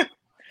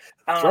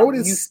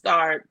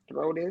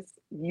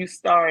 you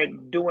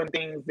start doing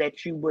things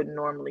that you wouldn't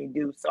normally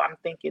do. So I'm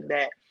thinking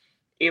that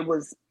it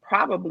was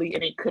probably,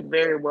 and it could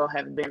very well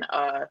have been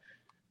a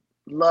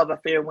love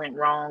affair went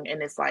wrong.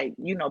 And it's like,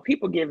 you know,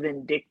 people get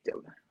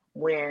vindictive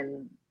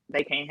when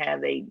they can't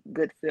have a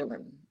good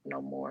feeling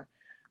no more.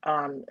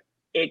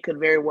 It could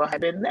very well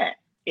have been that.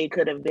 It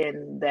could have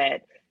been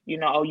that, you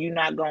know, oh, you're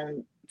not going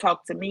to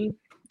talk to me?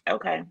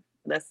 Okay,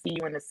 let's see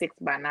you in the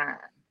 6x9,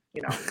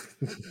 you know.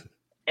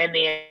 And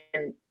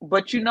then,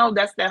 but you know,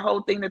 that's that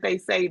whole thing that they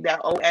say, that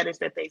old adage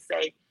that they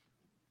say,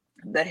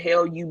 the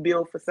hell you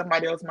build for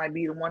somebody else might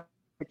be the one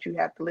that you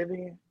have to live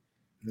in.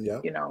 Yeah.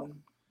 You know,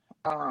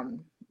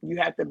 you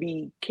have to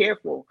be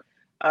careful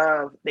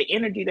of the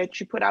energy that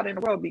you put out in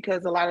the world,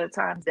 because a lot of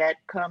times that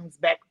comes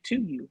back to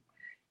you.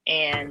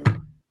 And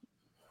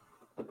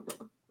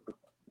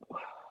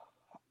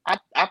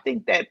I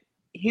think that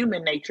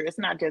human nature, it's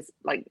not just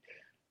like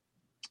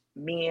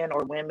men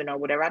or women or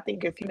whatever. I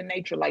think it's human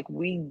nature. Like,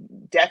 we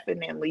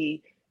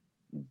definitely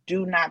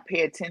do not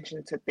pay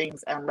attention to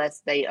things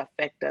unless they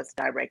affect us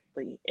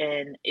directly.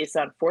 And it's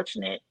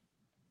unfortunate,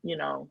 you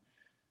know,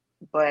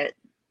 but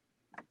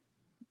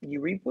you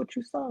reap what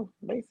you sow,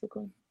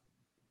 basically.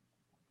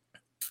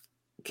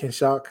 Ken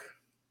Shock.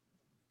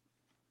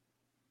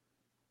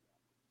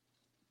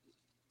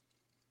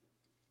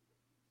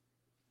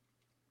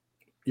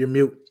 You're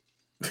mute.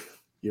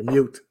 You're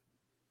mute.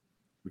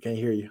 We can't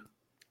hear you.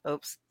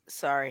 Oops,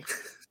 sorry.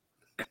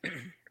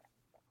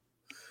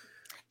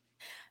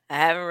 I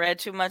haven't read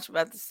too much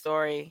about the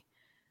story.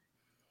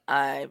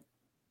 I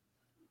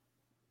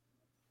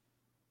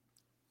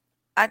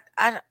don't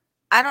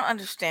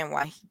understand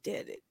why he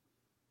did it.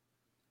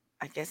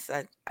 I guess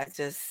I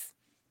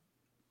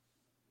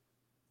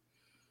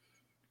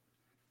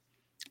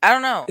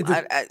don't know.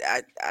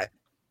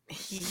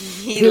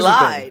 He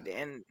lied,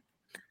 and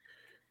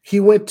he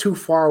went too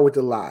far with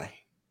the lie.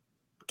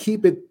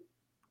 Keep it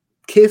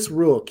kiss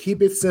rule.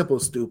 Keep it simple,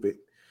 stupid.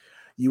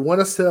 You want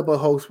to set up a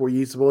hoax where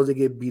you're supposed to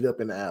get beat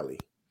up in the alley.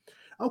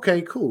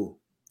 Okay, cool.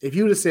 If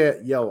you would have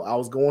said, yo, I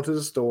was going to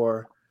the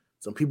store,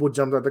 some people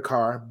jumped out the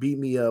car, beat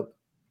me up,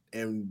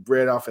 and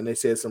ran off, and they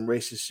said some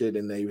racist shit,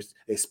 and they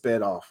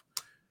sped off.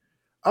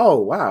 Oh,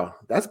 wow,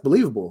 that's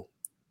believable.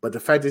 But the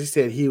fact that he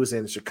said he was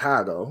in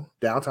Chicago,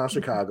 downtown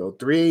Chicago,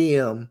 3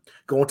 a.m.,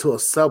 going to a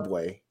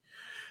Subway,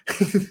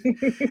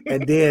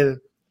 and then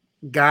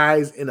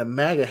guys in the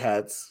MAGA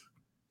hats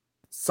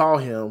saw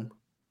him,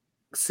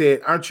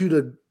 said, aren't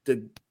you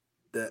the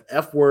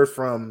F word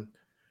from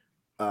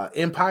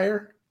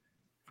Empire?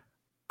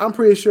 I'm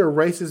pretty sure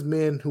racist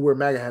men who wear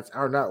MAGA hats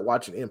are not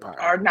watching Empire.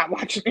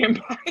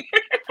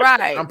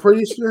 Right. I'm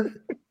pretty sure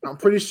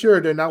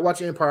they're not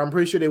watching Empire. I'm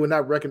pretty sure they would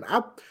not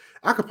recognize.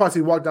 I could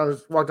possibly walk down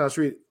the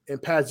street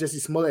and pass Jesse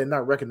Smollett and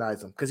not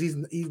recognize him, because he's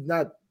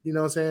not, you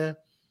know what I'm saying?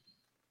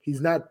 He's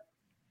not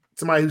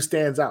somebody who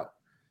stands out.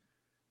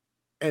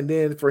 And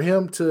then for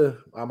him to,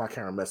 my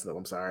camera messing up,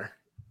 I'm sorry.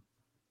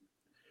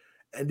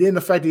 And then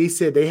the fact that he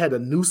said they had a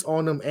noose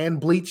on them and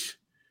bleach,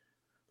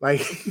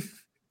 like,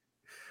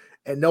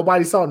 and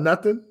nobody saw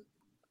nothing.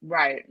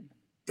 Right.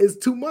 It's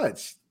too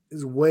much.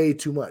 It's way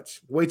too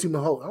much. Way too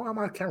much. Oh,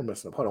 my camera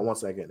messing up. Hold on 1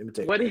 second. Let me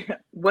take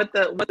what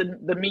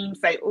the memes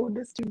say. Oh,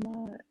 this too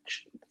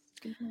much.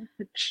 Too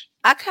much.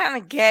 I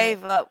kind of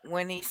gave up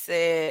when he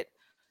said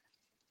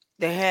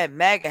they had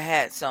MAGA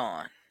hats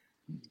on.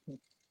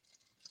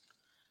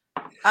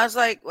 I was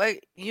like,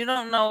 wait, you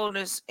don't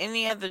notice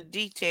any other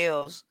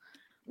details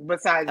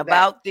besides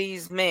about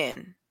these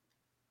men,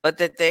 but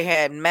that they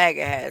had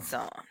MAGA hats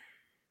on.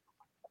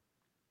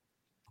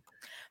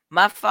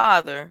 My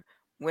father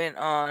went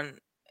on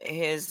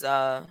his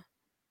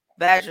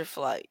Badger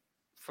flight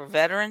for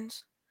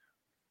veterans.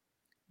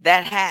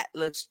 That hat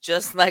looks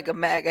just like a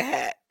MAGA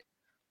hat.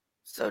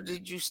 So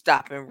did you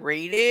stop and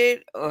read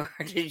it, or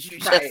did you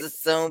just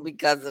assume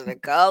because of the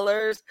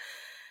colors?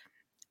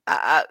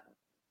 The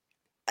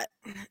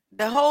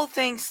whole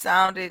thing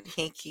sounded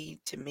hinky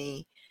to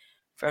me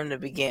from the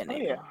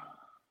beginning. Oh, yeah.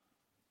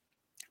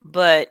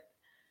 But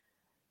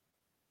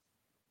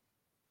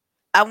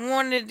I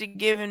wanted to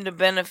give him the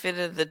benefit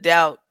of the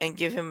doubt and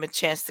give him a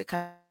chance to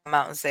come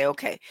out and say,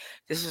 okay,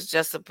 this was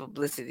just a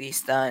publicity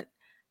stunt.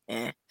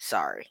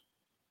 Sorry.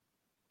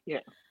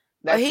 Yeah.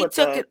 But he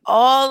took it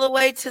all the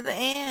way to the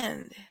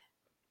end.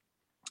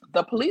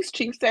 The police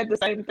chief said the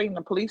same thing.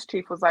 The police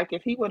chief was like,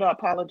 if he would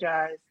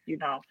apologize,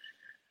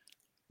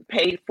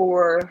 paid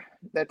for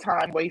the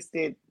time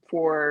wasted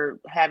for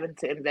having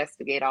to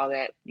investigate all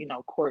that,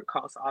 court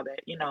costs, all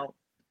that,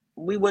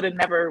 we would have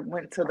never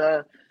went to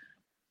the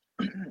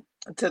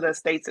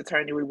state's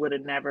attorney. We would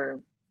have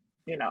never,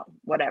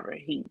 whatever.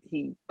 He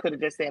could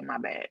have just said my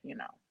bad,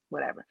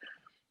 whatever.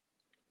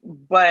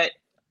 But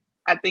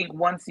I think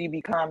once you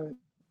become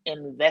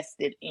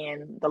invested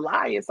in the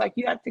lie, it's like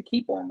you have to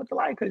keep on with the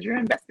lie because you're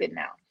invested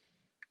now.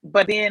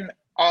 But then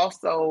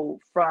also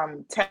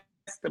from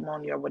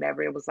testimony or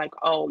whatever, it was like,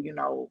 oh,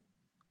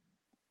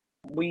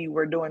 we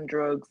were doing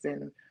drugs,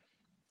 and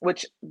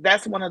which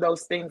that's one of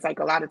those things, like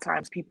a lot of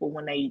times people,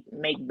 when they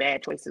make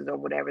bad choices or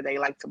whatever, they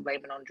like to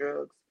blame it on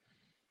drugs.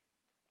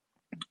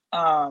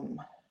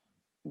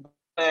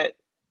 But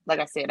like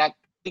I said, I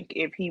think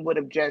if he would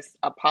have just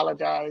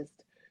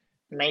apologized,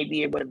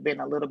 maybe it would have been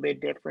a little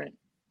bit different.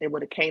 It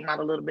would have came out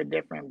a little bit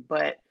different.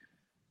 But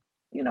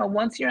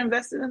once you're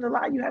invested in the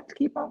lie, you have to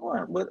keep on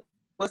going.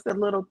 What's the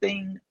little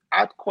thing?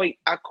 I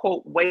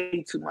quote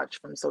way too much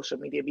from social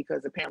media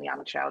because apparently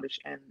I'm childish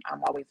and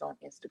I'm always on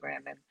Instagram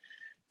and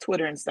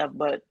Twitter and stuff.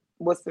 But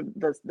what's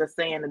the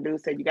saying? The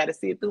dude said, "You got to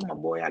see it through, my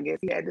boy." I guess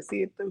he had to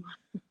see it through.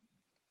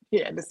 He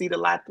had to see the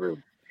lie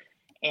through.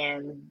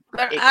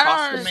 But I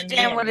don't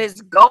understand what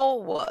his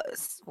goal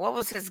was. What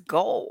was his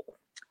goal?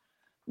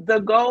 The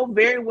goal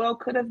very well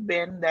could have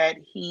been that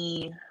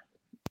he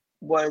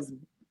was,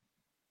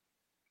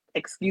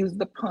 excuse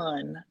the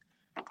pun,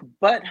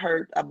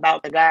 butthurt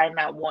about the guy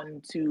not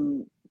wanting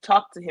to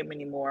talk to him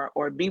anymore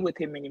or be with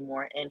him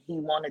anymore, and he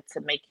wanted to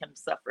make him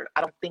suffer.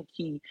 I don't think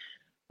he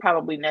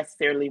probably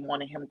necessarily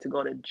wanted him to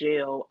go to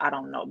jail. I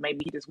don't know.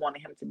 Maybe he just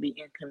wanted him to be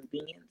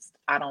inconvenienced.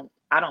 I don't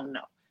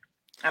know.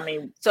 I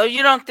mean, so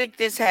you don't think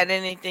this had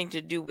anything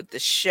to do with the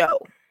show?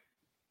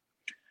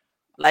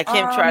 Like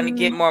him trying to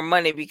get more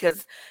money,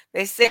 because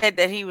they said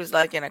that he was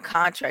like in a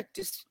contract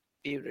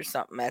dispute or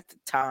something at the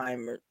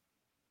time, or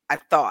I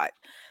thought.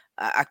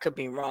 I could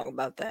be wrong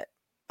about that.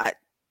 I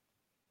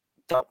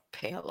don't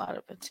pay a lot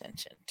of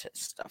attention to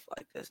stuff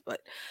like this,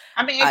 but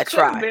I mean, it could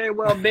have very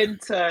well been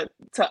to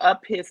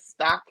up his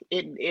stock.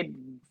 It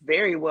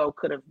very well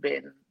could have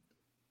been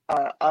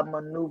a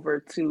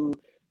maneuver to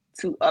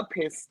up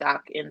his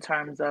stock in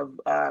terms of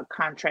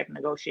contract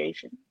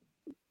negotiation.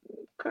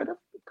 Could have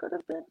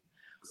been.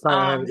 Sorry,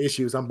 I'm having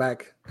issues. I'm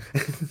back.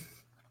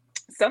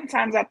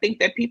 Sometimes I think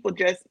that people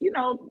just,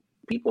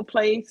 people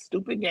play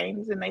stupid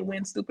games and they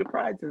win stupid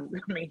prizes. I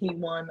mean, he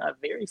won a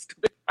very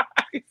stupid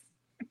prize.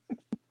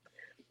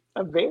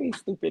 A very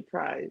stupid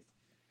prize.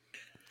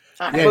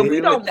 But we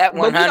don't. That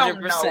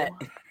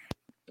 100%.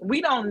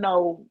 We don't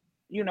know.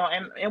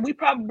 And we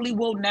probably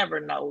will never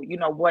know.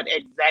 What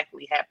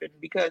exactly happened,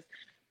 because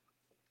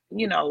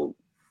I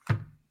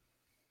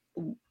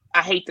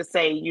hate to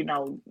say,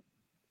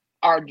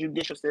 our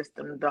judicial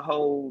system, the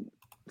whole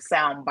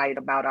sound bite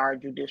about our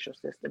judicial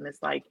system.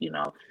 It's like, it's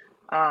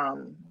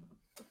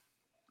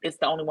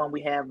the only one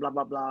we have, blah,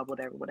 blah, blah,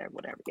 whatever,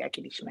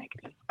 yakety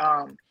schmackety.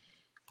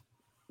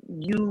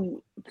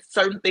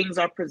 Certain things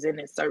are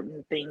presented,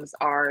 certain things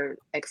are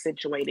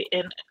accentuated,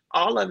 and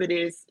all of it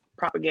is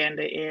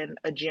propaganda and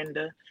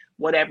agenda,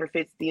 whatever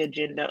fits the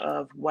agenda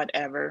of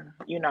whatever.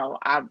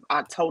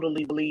 I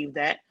totally believe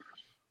that.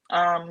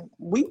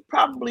 We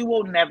probably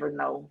will never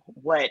know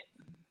what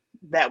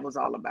that was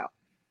all about.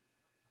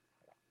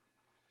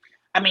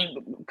 I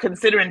mean,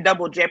 considering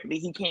Double Jeopardy,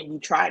 he can't be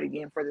tried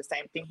again for the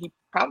same thing. He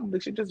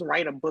probably should just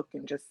write a book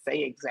and just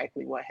say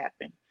exactly what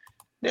happened.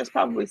 There's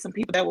probably some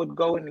people that would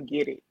go in and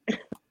get it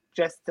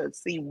just to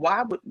see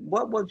what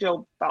was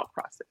your thought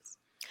process?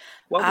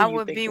 I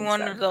would be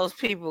one of those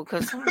people,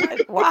 because I'm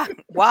like,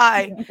 why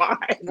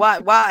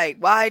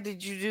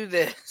did you do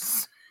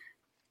this?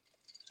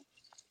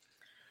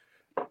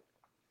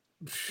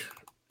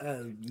 I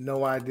have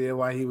no idea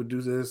why he would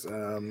do this.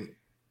 I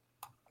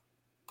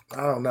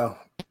don't know.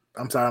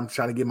 I'm sorry. I'm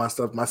trying to get my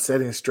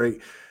settings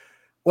straight.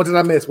 What did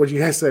I miss? What did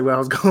you guys say where I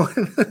was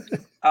going?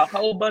 A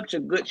whole bunch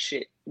of good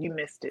shit. You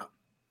missed it.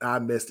 I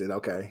missed it.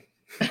 Okay.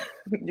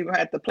 You're going to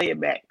have to play it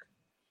back.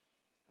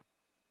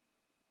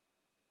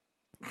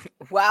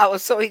 Wow.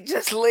 So he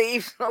just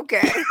leaves.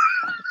 Okay.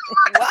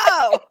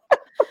 Wow.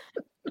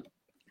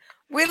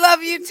 We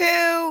love you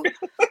too.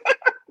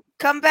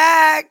 Come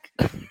back.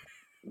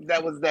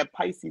 That was that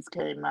Pisces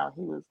came out.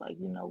 He was like,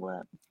 you know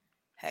what?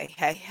 Hey.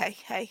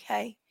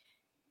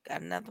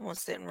 Got another one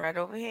sitting right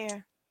over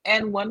here.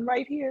 And one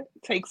right here.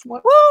 Takes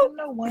one to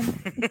know one.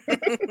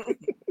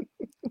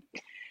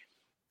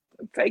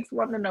 It takes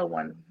one to know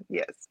one.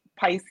 Yes.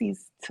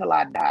 Pisces till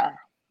I die.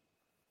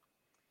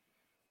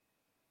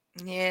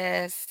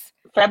 Yes.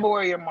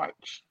 February or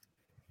March?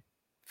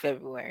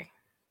 February.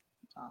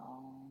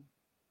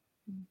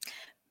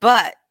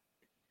 But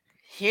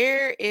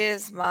here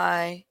is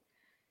my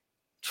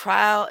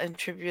trial and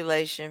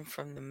tribulation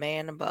from the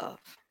man above.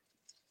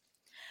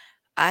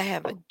 I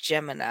have a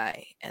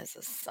Gemini as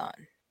a sun.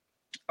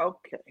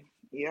 Okay.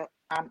 Yep.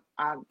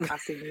 I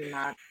send you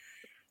my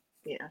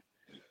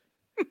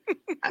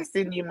I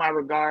send you my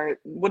regard.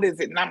 What is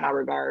it? Not my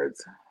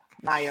regards.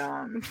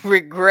 My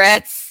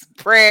Regrets,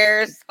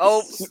 prayers,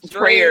 hopes,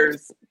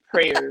 dreams.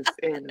 prayers.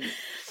 And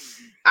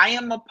I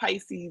am a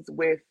Pisces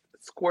with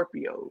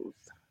Scorpios.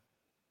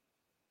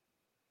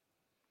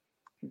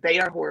 They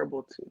are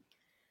horrible too.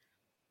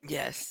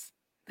 Yes,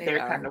 They're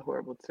kind of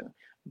horrible too.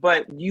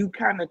 But you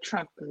kind of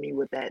trumped me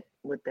with that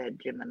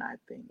Gemini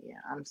thing.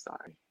 Yeah, I'm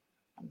sorry.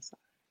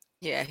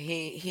 Yeah,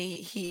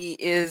 he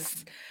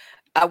is.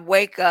 I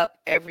wake up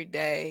every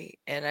day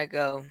and I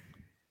go,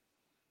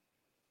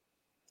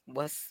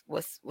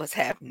 what's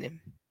happening?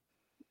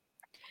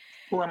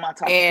 Who am I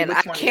talking And to?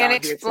 I can't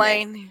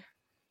explain.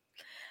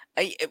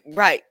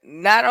 Right.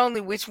 Not only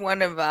which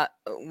one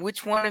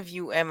of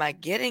you am I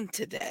getting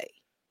today?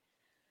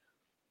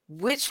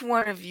 Which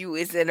one of you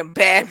is in a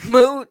bad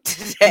mood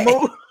today?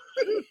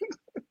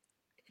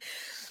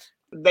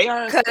 They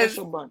are a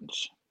special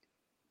bunch.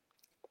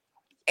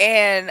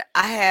 And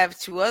I have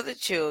 2 other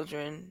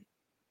children.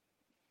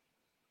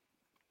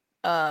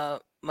 My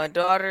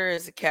daughter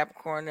is a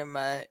Capricorn and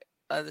my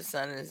other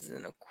son is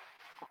an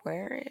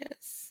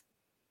Aquarius.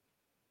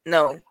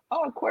 No.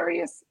 Oh,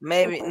 Aquarius.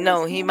 Maybe Aquarius.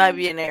 No, he might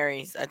be an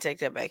Aries. I take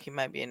that back. He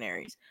might be an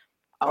Aries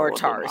or a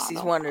Taurus.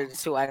 He's one of the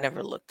 2. I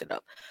never looked it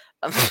up.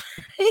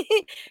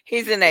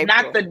 He's in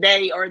April. Not the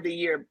day or the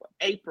year.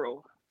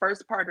 April.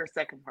 First part or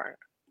second part?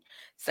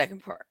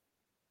 Second part.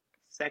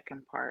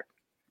 Second part.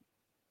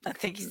 I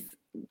think he's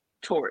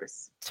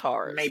Taurus.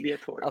 Maybe a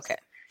Taurus. Okay.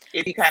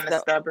 Is he kind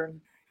of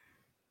stubborn?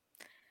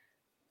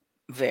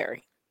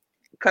 Very.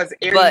 Because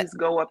Aries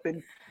go up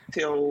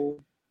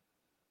until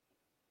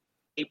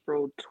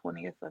April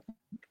 20th, I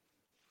think.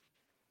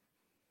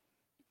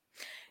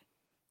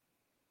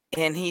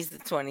 And he's the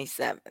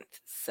 27th.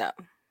 So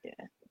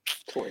yeah.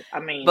 I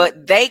mean,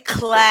 but they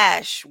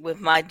clash with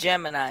my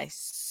Gemini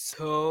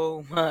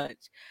so much.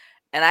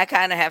 And I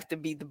kind of have to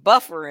be the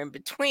buffer in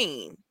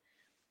between.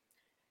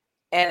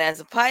 And as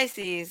a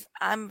Pisces,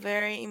 I'm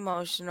very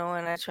emotional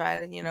and I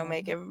try to,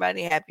 make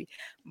everybody happy.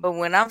 But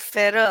when I'm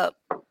fed up,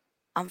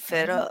 I'm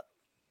fed up.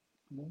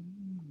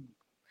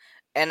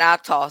 And I'll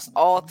toss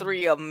all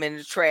 3 of them in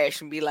the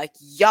trash and be like,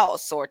 y'all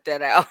sort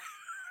that out.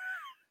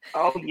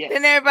 Oh, yeah.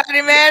 Then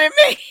everybody mad at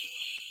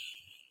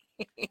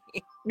me.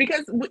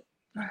 Because,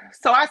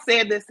 so I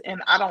said this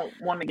and I don't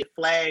want to get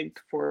flagged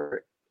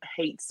for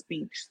hate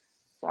speech.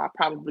 So I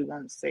probably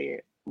won't say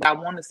it. But I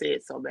want to say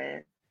it so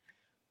bad.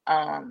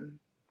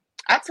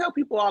 I tell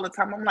people all the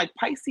time, I'm like,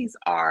 Pisces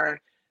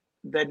are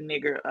the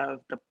nigger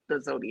of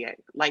the zodiac.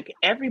 Like,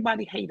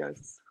 everybody hate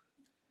us.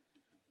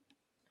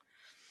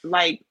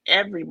 Like,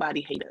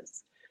 everybody hate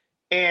us.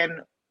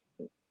 And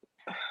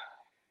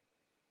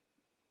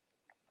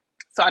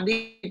so I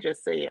did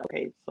just say it.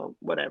 Okay, so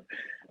whatever.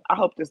 I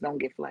hope this don't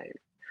get flagged.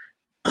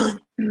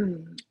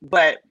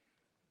 But,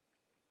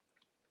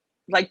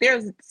 like,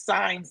 there's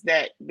signs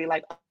that be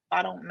like,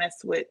 I don't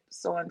mess with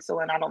so-and-so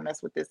and I don't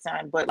mess with this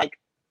sign. But, like,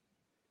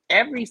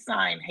 every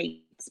sign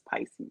hates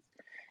Pisces.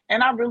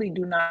 And I really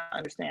do not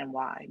understand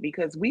why.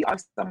 Because we are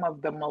some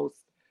of the most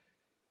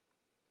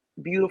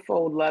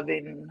beautiful,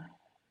 loving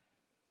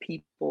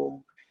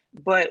people.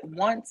 But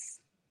once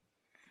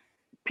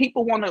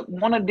people want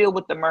to deal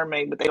with the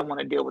mermaid, but they don't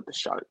want to deal with the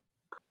shark.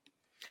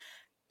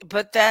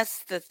 But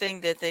that's the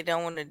thing that they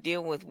don't want to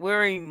deal with.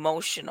 We're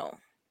emotional.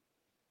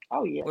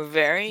 Oh, yeah. We're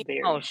very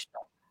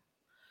emotional.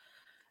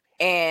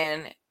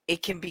 And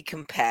it can be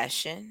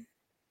compassion.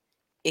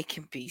 It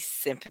can be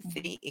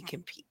sympathy. It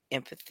can be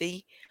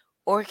empathy.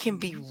 Or it can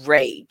be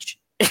rage.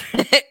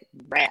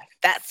 Wrath.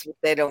 That's what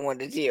they don't want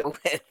to deal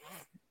with.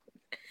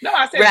 No,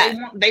 I said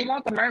they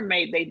want the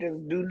mermaid. They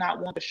just do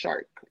not want the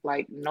shark.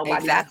 Like,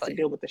 nobody wants to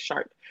deal with the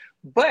shark.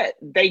 But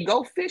they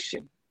go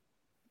fishing.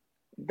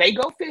 They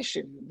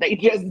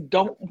just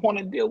don't want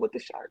to deal with the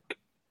shark.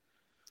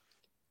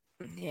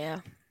 Yeah.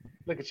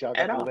 Look at y'all.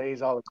 The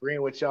ladies all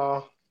agreeing with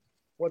y'all.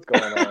 What's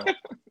going on?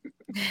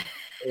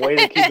 Way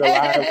to keep it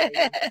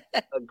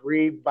alive.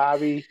 Agreed,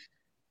 Bobby.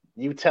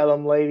 You tell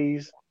them,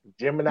 ladies.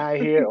 Gemini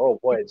here. Oh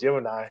boy,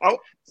 Gemini. Oh,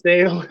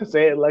 say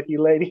it, lucky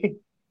lady.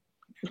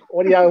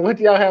 What do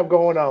y'all have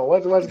going on?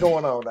 What's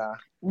going on now?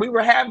 We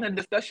were having a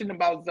discussion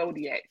about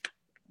zodiac.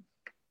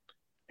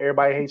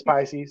 Everybody hates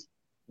Pisces.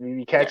 You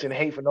be catching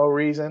hate for no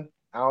reason.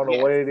 I don't know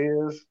what it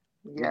is.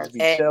 Yes. Just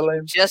be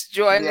chilling. Just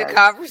join the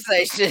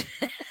conversation.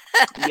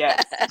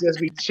 Yes. Just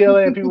be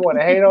chilling. People want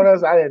to hate on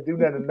us. I didn't do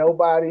nothing to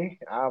nobody.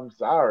 I'm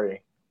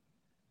sorry.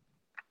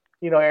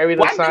 Every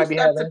little sign be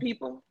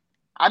having.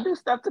 I do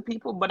stuff to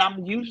people, but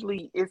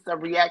it's a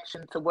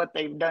reaction to what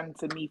they've done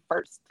to me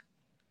first.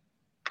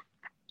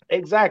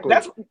 Exactly.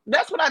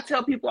 That's what I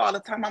tell people all the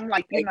time. I'm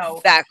like,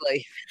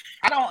 exactly.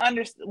 I don't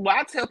understand. Well,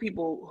 I tell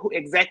people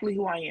exactly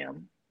who I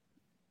am.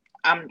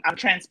 I'm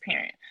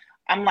transparent.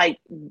 I'm like,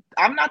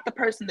 I'm not the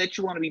person that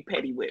you want to be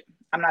petty with.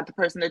 I'm not the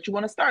person that you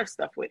want to start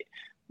stuff with,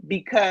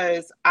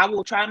 because I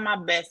will try my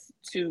best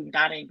to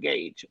not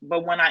engage.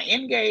 But when I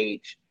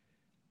engage,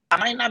 I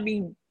might not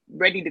be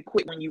ready to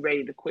quit when you're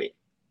ready to quit.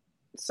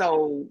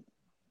 So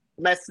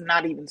let's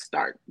not even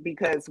start,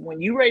 because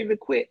when you're ready to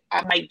quit,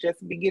 I might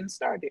just be getting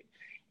started.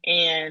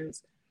 And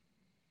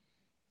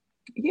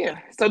yeah,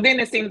 so then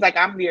it seems like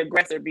I'm the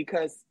aggressor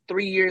because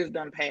 3 years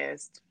done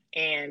passed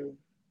and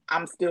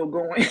I'm still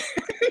going.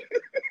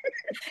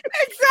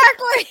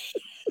 Exactly.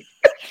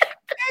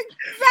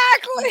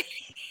 Exactly.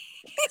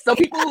 So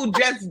people who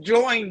just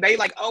joined, they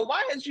like, oh,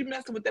 why is you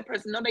messing with that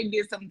person? No, they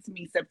did something to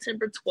me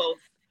September 12th,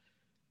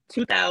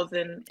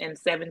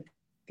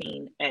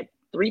 2017 at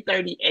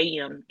 3:30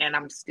 a.m. and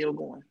I'm still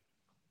going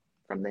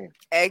from there.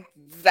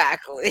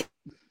 Exactly.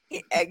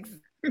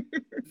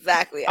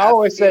 Exactly. I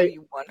always feel say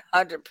you 100%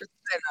 on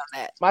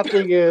that. my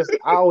thing is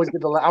I always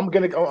get I'm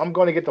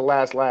gonna get the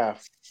last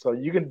laugh. So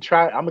you can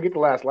try. I'm gonna get the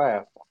last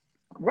laugh.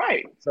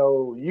 Right.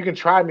 So you can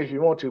try me if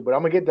you want to, but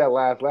I'm gonna get that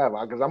last laugh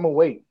because I'm gonna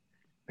wait.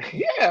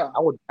 Yeah.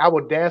 I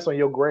would dance on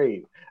your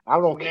grave. I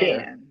don't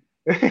care.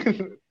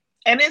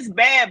 And it's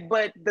bad,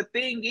 but the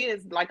thing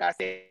is, like I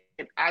said,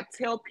 I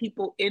tell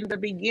people in the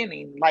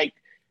beginning, like,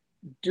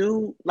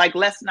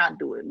 let's not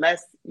do it.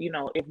 Let's,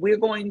 if we're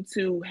going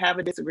to have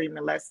a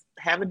disagreement, let's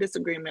have a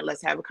disagreement.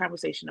 Let's have a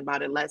conversation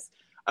about it. Let's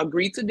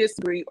agree to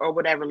disagree or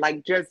whatever.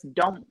 Like, just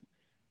don't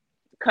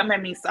come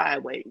at me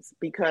sideways,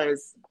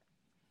 because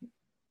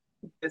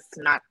it's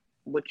not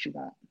what you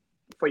want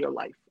for your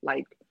life.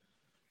 Like,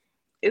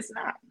 it's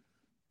not.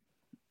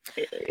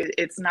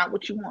 It's not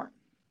what you want.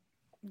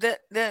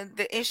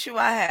 The issue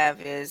I have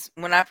is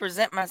when I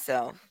present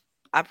myself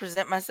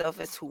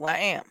as who I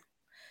am.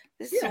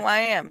 This is who I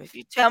am. If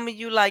you tell me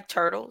you like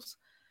turtles,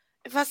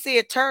 if I see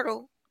a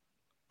turtle,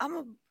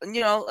 I'm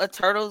a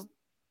turtle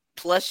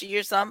plushie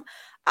or something,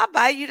 I'll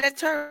buy you that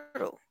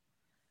turtle.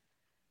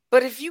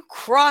 But if you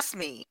cross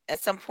me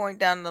at some point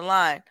down the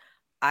line,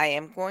 I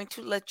am going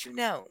to let you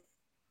know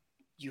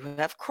you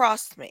have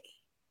crossed me.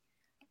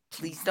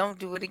 Please don't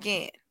do it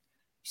again.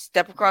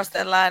 Step across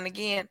that line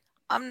again,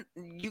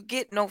 you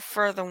get no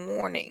further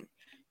warning.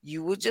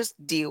 You will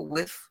just deal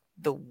with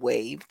the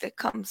wave that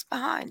comes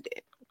behind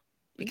it,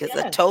 because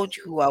I told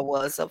you who I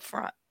was up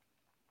front.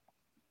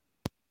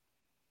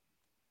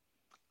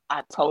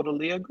 I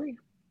totally agree.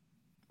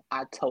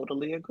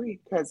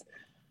 Because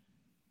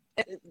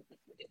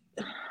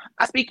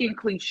I speak in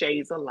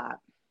cliches a lot.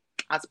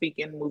 I speak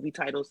in movie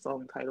titles,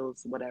 song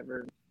titles,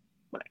 whatever.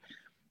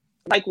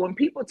 Like, when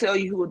people tell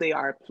you who they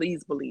are,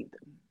 please believe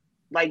them.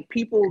 Like,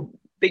 people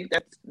think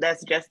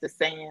that's just a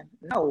saying.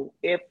 No,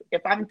 if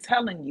I'm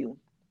telling you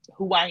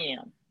who I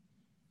am,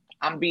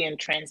 I'm being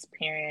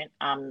transparent.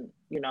 I'm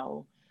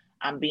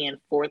being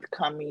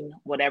forthcoming,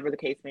 whatever the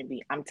case may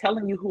be. I'm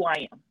telling you who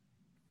I am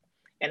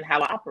and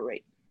how I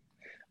operate.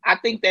 I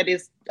think that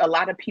is a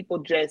lot of people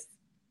just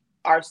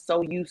are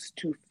so used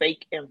to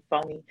fake and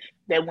phony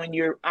that when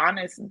you're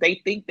honest,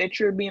 they think that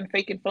you're being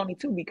fake and phony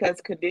too,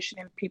 because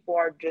conditioning, people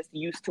are just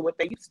used to what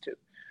they used to.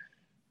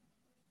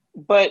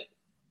 But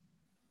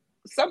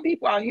some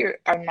people out here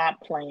are not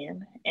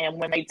playing, and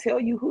when they tell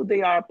you who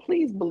they are,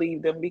 please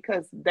believe them,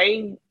 because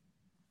they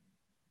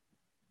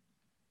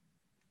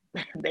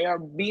are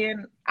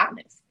being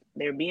honest.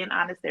 They're being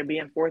honest. They're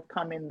being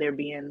forthcoming. They're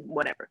being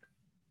whatever.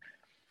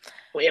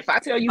 Well, if I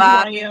tell you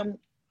Bobby, who I am,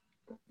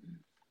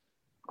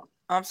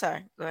 I'm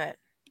sorry. Go ahead.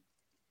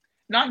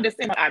 No, I'm just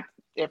saying.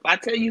 If I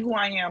tell you who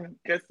I am,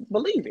 just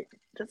believe it.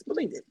 Just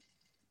believe it.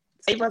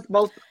 Save us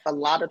both a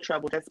lot of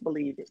trouble. Just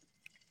believe it.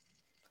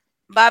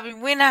 Bobby,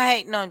 we're not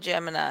hating on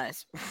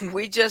Geminis.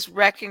 We just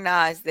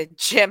recognize that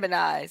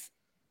Geminis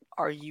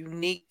are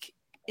unique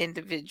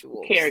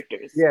individuals.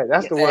 Characters. Yeah,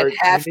 that's the word.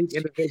 Unique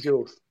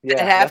individuals. Yeah,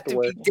 that have to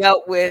be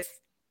dealt with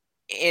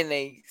in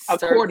a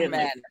certain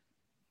manner.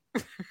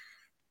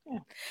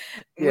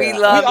 We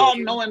all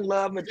know and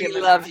love a Gemini.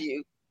 We love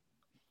you.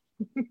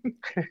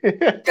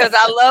 Because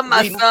I love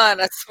my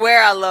son. I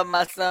swear I love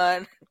my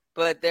son.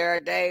 But there are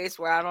days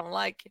where I don't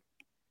like it.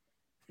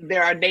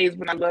 There are days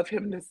when I love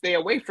him to stay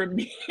away from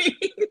me.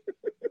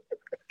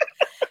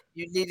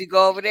 You need to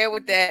go over there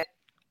with that.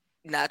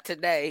 Not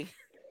today.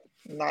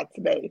 Not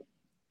today.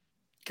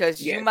 Because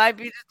you might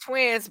be the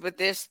twins, but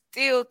there's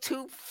still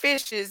two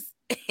fishes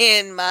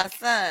in my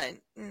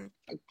son.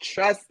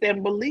 Trust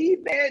and believe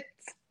it.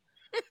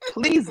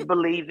 Please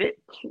believe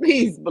it.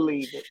 Please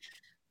believe it.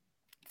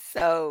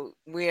 So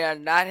we are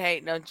not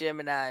hating on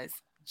Geminis.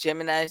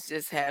 Geminis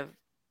just have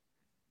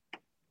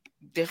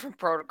different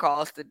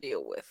protocols to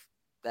deal with.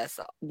 That's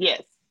all.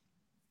 Yes.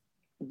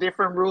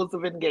 Different rules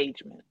of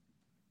engagement.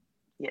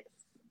 Yes.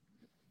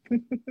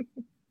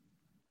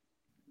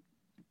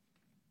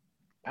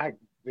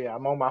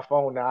 I'm on my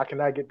phone now. I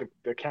cannot get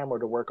the camera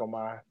to work on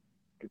my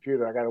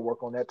computer. I got to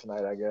work on that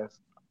tonight, I guess.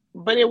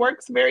 But it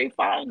works very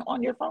fine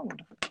on your phone.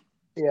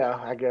 Yeah,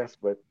 I guess,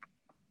 but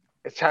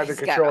it's hard to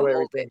control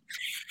everything.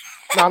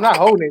 No, I'm not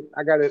holding it.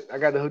 I got it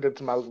hooked up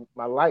to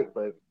my light,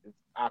 but it's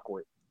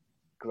awkward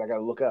because I got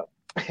to look up.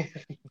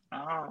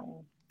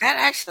 Oh. That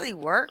actually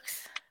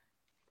works.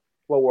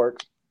 What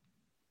works?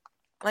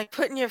 Like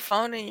putting your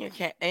phone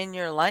in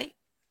your light?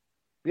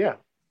 Yeah.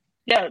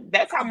 Yeah,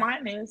 that's how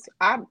mine is.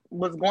 I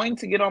was going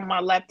to get on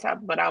my laptop,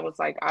 but I was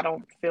like, I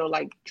don't feel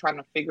like trying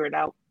to figure it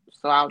out,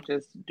 so I'll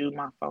just do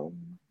my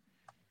phone.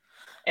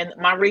 And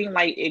my ring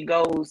light, it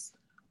goes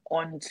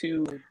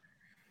onto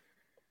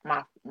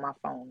my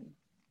phone.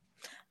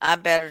 I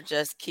better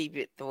just keep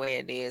it the way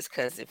it is,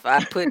 because if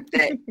I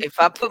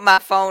put my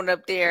phone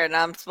up there and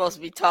I'm supposed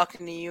to be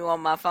talking to you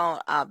on my phone,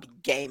 I'll be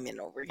gaming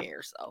over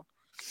here. So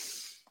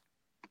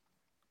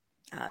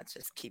I'll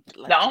just keep it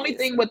like the only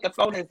thing with the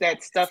phone is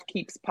that stuff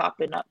keeps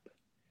popping up,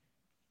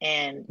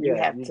 and you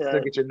have to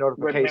look at your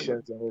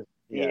notifications.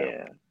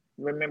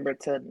 Remember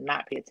to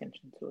not pay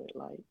attention to it.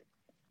 Like,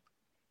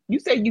 you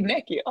say you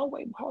naked. Oh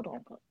wait, hold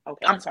on.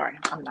 Okay, I'm sorry.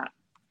 I'm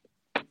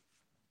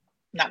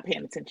not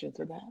paying attention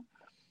to that.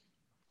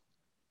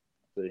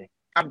 See.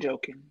 I'm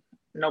joking.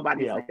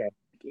 Nobody's okay.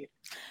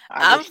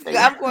 I'm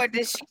going,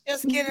 did she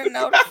just get a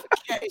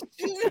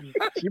notification?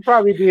 She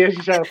probably did.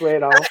 She's trying to play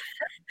it off.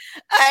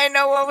 I didn't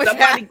know what was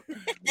happening.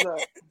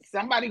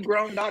 Somebody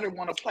grown daughter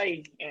want to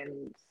play,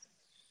 and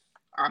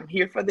I'm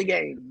here for the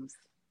games.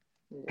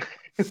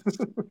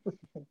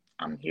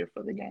 I'm here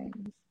for the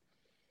games.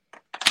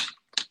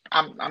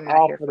 I'm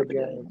not here for the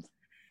games.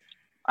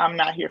 I'm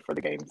not here for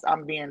the games.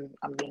 I'm being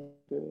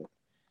good.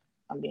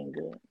 I'm being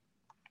good.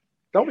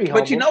 Don't be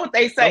humble. But you know what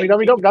they say.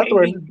 Don't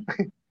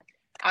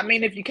I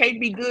mean, if you can't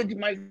be good, you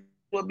might as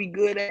well be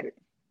good at it.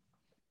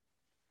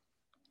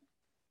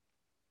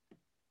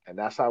 And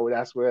that's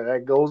where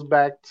that goes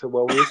back to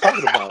what we were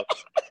talking about.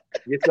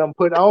 Get something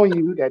put on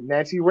you, that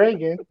Nancy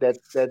Reagan, that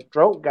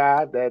throat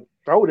guy, that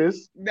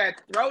throatus.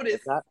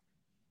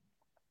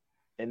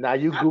 And now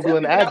you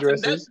Googling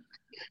addresses.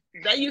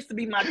 That used to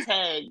be my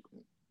tag.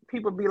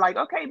 People be like,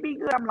 okay, be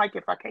good. I'm like,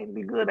 if I can't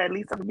be good, at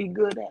least I'm be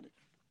good at it.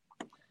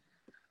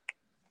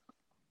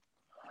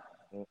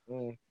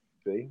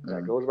 See,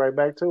 that goes right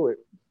back to it.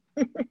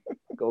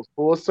 Goes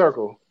full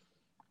circle.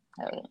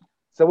 Hey.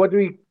 So what do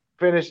we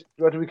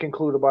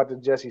conclude about the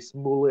Jussie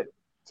Smollett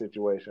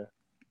situation?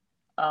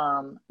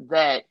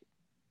 That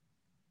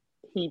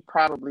he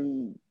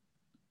probably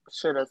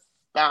should have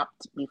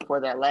stopped before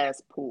that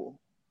last pull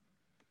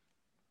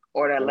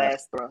or that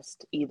last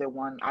thrust. Either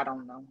one. I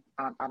don't know.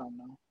 I don't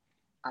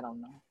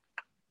know.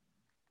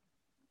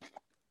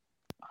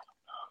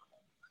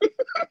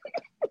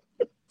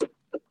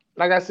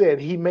 Like I said,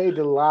 he made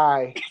the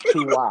lie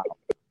too wild.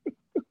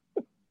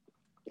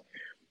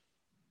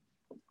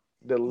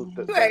 You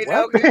ain't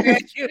no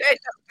good. You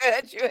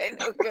ain't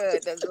no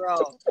good. That's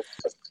wrong.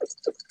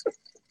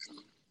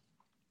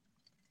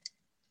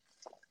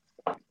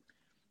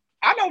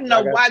 I don't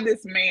know why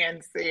this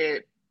man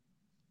said,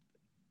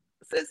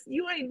 "Sis,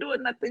 you ain't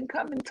doing nothing.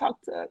 Come and talk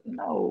to us."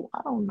 No,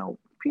 I don't know.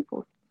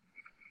 People.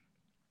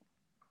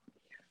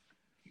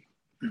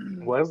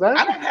 What is that?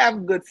 I don't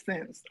have good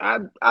sense. I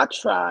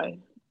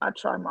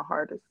try my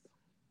hardest,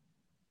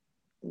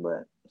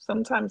 but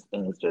sometimes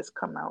things just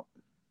come out.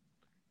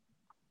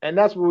 And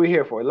that's what we're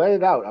here for. Let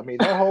it out. I mean,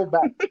 don't hold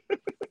back.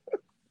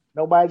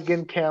 Nobody's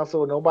getting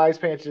canceled. Nobody's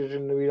paying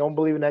attention. We don't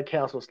believe in that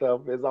cancel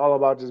stuff. It's all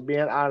about just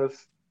being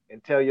honest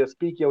and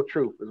speak your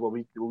truth is what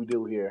we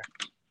do here.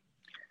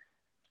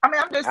 I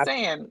mean, I'm just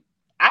saying,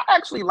 I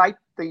actually like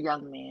the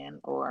young man,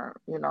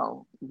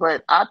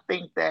 but I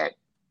think that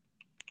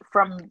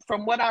from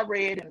what I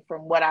read and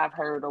from what I've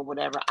heard or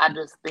whatever, I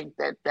just think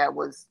that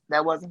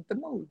wasn't the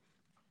move.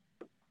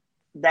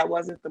 That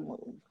wasn't the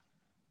move.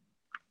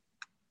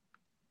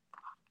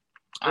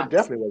 It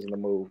definitely wasn't a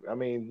move. I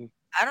mean,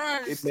 I don't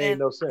understand. It made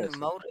no sense. The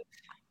motive.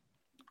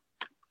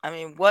 I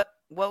mean, what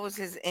was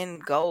his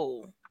end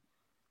goal?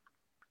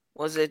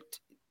 Was it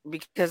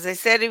because they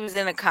said he was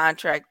in a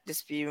contract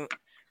dispute?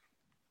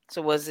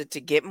 So was it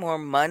to get more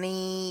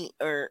money,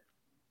 or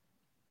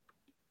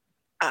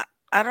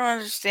I don't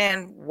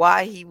understand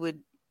why he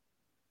would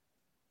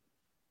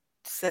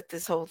set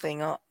this whole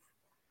thing up.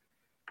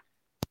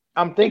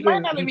 I'm thinking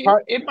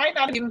it might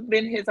not have even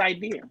been his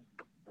idea.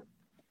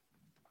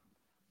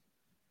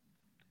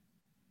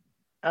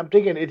 I'm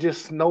thinking it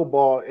just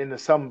snowballed into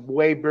something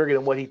way bigger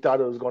than what he thought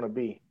it was going to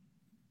be.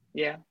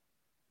 Yeah.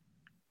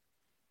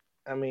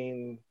 I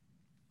mean,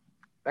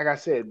 like I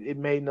said,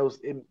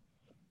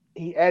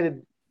 he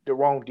added the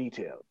wrong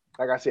details.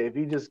 Like I said, if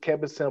he just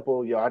kept it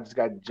simple, I just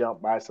got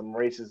jumped by some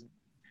racist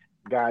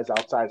guys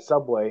outside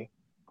Subway.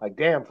 Like,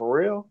 damn, for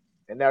real?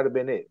 And that would have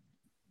been it.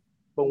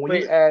 But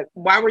you add...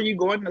 Why were you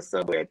going to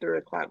Subway at 3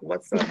 o'clock?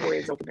 What Subway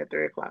is open at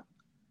 3 o'clock?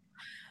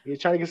 He's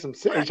trying to get some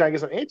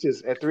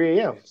inches at 3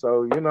 a.m.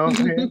 So, you know what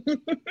I'm saying?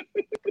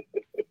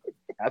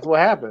 That's what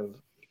happens.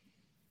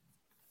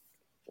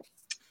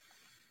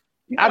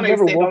 They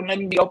say don't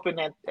nothing be open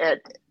at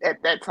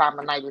that time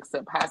of night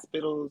except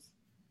hospitals,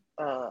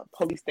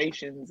 police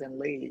stations, and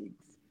legs.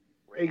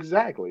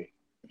 Exactly.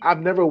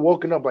 I've never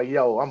woken up like,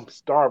 yo, I'm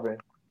starving.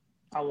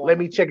 Let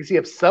me check and see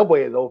if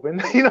Subway is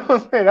open. You know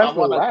what I'm saying? That's I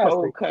want a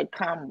cold cut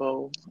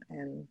combo.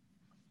 And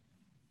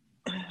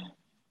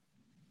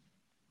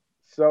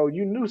so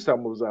you knew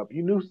something was up.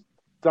 You knew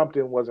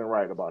something wasn't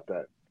right about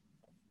that.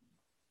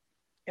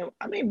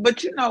 I mean,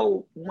 but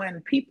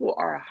when people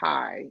are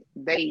high,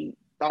 they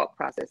thought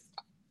process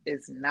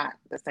is not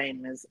the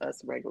same as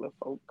us regular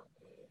folk.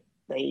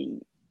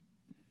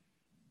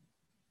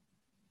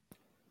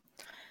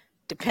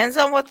 Depends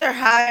on what they're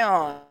high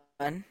on.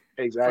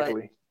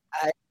 Exactly.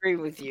 But I agree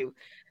with you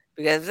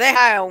because if they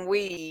high on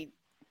weed,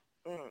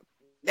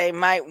 they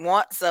might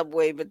want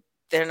Subway, but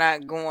they're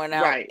not going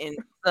out Right. in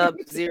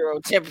sub-zero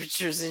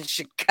temperatures in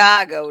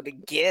Chicago to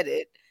get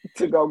it.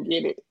 To go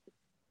get it.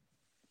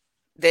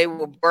 They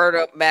will burn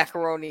up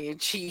macaroni and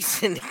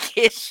cheese in the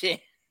kitchen.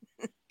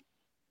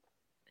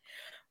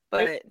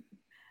 But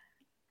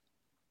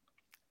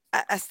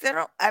I still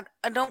don't.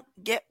 I don't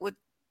get what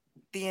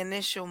the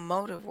initial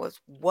motive was.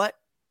 What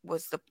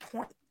was the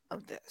point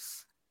of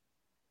this?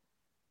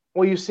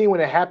 Well, you see,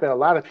 when it happened, a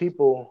lot of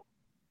people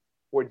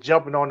were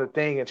jumping on the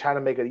thing and trying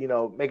to make it,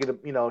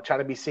 trying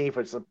to be seen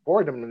for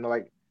supporting them, and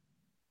like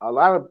a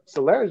lot of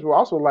celebrities were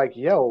also like,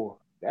 "Yo,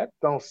 that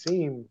don't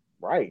seem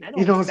right." That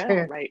You don't know what I'm saying?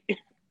 sound right.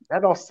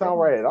 That don't sound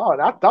right at all.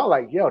 And I thought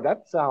like, "Yo,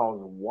 that sounds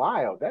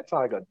wild. That's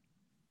like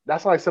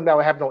something that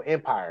would happen on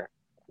Empire.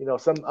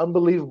 Something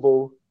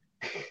unbelievable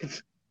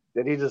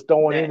that he just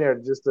throwing in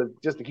That there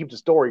just to keep the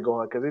story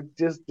going because it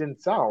just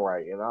didn't sound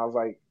right." And I was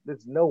like,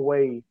 "There's no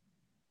way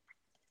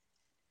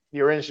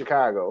you're in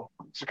Chicago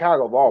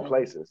of all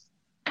places.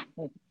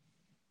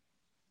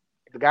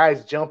 The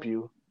guys jump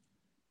you.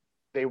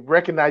 They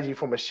recognize you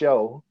from a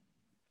show.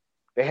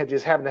 They had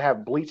just happened to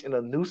have bleach and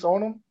a noose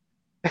on them.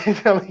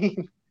 I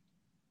mean,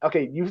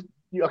 okay,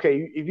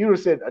 if you would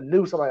have said a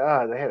noose, I'm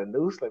like, they had a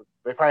noose. Like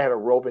they probably had a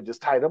rope and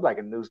just tied up like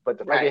a noose. But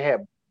the fact they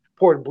had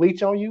poured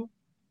bleach on you,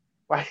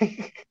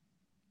 like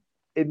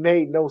it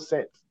made no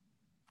sense.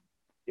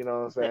 You know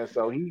what I'm saying?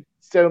 So he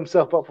set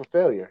himself up for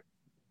failure.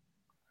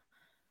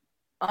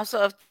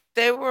 Also, if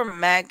they were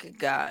MAGA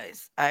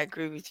guys, I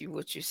agree with you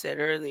what you said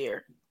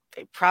earlier.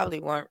 They probably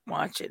weren't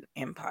watching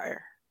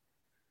Empire.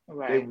 They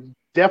right. were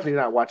definitely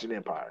not watching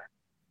Empire.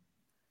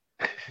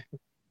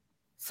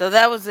 So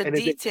that was a And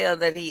if detail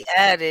that he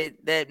added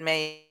that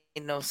made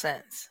no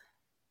sense.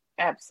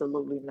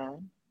 Absolutely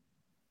none.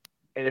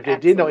 and if they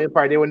did know Absolutely.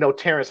 Empire, they would know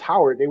Terrence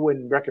Howard. They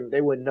wouldn't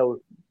know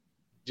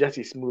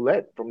Jesse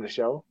Smollett from the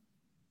show.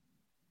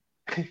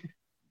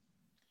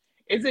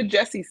 Is it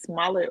Jesse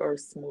Smollett or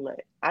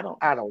Smollett? I don't.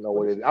 I don't know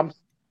what it is. I'm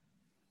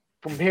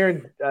from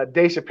hearing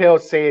Dave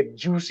Chappelle say it,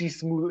 Juicy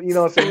Smollett. You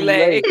know what I'm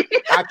saying?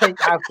 I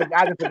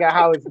just forgot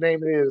how his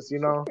name is.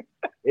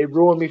 It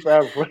ruined me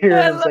forever for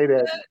hearing him say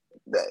that.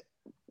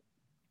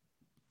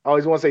 I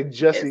always want to say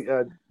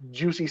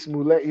Juicy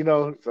Smollett.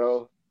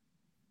 So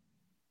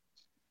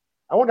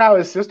I wonder how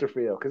his sister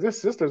feel because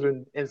his sister's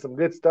in some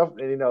good stuff.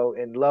 And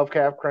in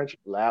Lovecraft Country.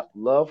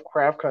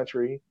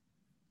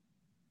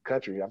 I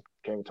can't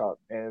even talk.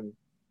 And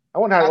I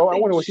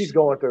wonder what she's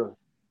going through.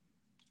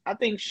 I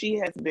think she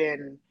has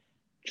been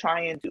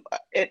trying to,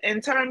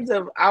 in terms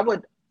of,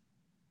 blood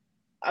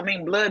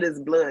is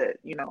blood.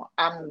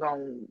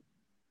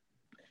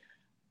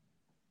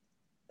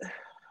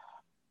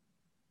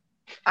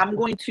 I'm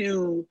going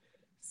to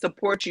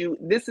support you.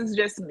 This is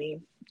just me.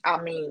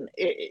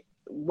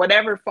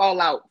 Whatever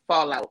fallout,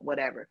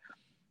 whatever.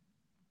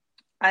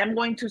 I'm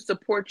going to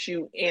support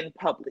you in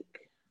public.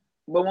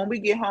 But when we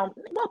get home,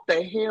 what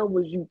the hell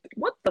was you?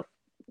 What the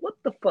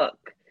fuck?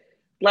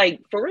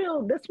 Like, for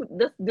real, this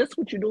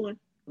what you're doing?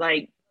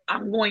 Like,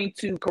 I'm going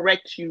to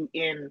correct you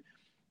in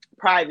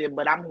private,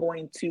 but I'm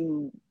going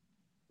to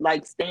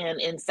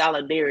stand in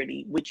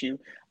solidarity with you.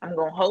 I'm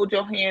gonna hold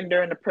your hand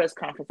during the press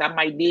conference. I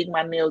might dig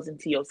my nails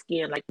into your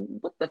skin. Like,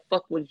 what the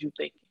fuck was you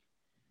thinking?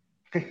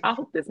 I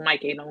hope this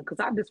mic ain't on because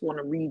I just want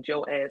to read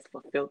your ass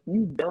for filth.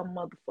 You dumb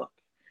motherfucker.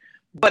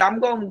 But I'm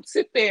gonna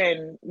sit there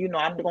and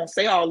I'm gonna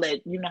say all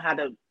that. You know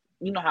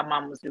how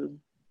mamas do.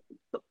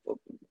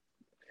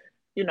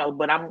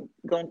 But I'm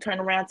gonna turn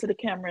around to the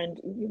camera and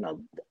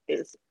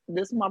this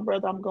is my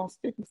brother. I'm gonna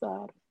stick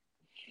beside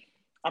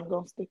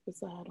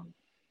him.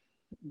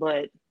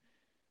 But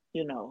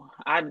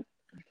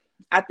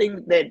I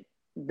think that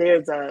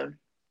there's a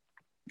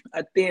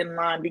thin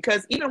line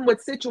because even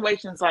with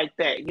situations like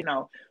that,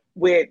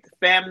 with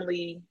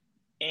family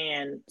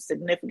and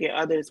significant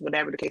others,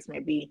 whatever the case may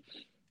be,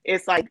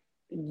 it's like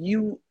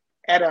you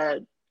at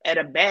a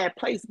bad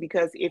place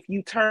because if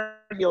you turn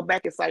your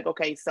back, it's like,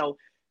 okay, so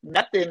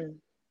nothing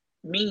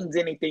means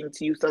anything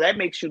to you. So that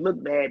makes you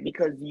look bad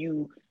because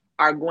you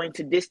are going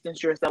to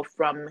distance yourself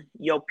from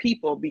your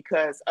people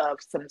because of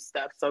some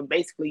stuff. So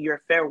basically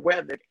you're fair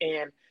weathered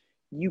and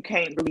you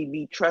can't really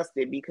be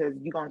trusted because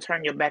you're going to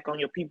turn your back on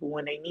your people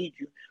when they need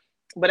you.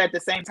 But at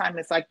the same time,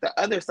 it's like the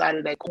other side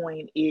of that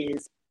coin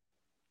is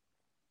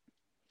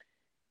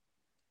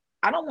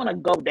I don't want to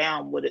go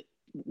down with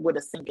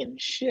a sinking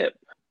ship,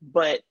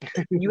 but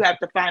you have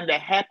to find a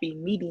happy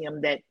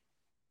medium that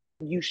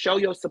you show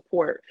your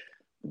support,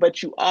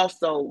 but you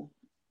also,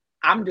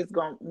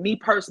 me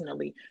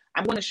personally,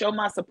 I'm going to show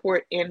my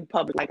support in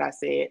public. Like I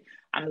said,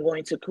 I'm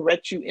going to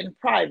correct you in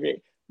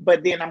private,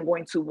 but then I'm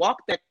going to walk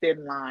that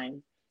thin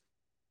line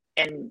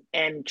and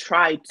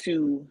try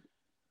to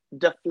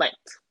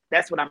deflect.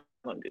 That's what I'm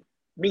going to do.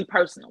 Me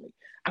personally,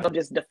 I'm going to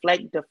just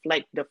deflect.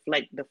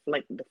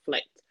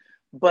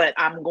 But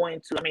I'm going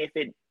to, if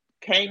it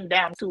came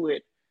down to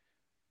it,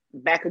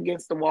 back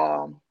against the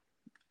wall,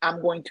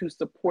 I'm going to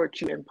support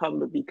you in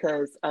public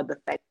because of the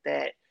fact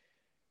that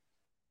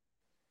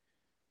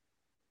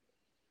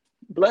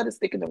blood is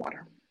thicker than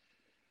water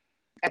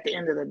at the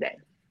end of the day.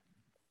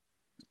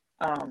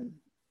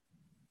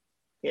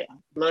 Yeah,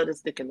 blood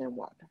is thicker than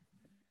water.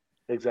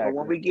 Exactly. But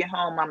when we get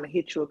home, I'm gonna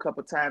hit you a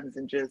couple times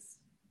and just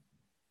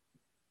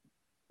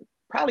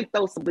probably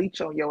throw some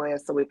bleach on your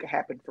ass so it can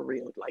happen for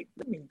real. Like,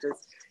 let me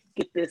just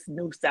get this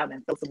noose out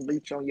and throw some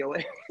bleach on your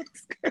ass.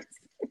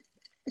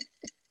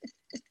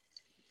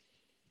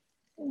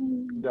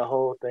 The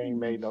whole thing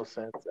made no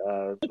sense.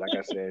 Like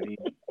I said,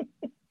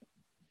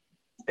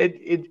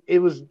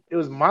 it was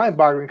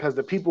mind-boggling because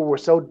the people were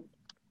so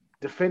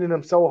defending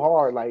him so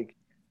hard. Like,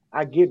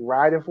 I get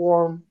riding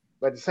for him,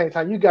 but at the same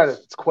time, you gotta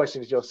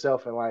question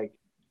yourself and like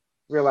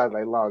realize,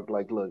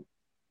 look,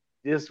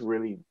 this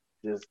really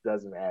just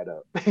doesn't add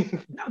up.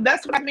 No,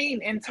 that's what I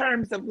mean in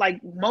terms of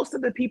like most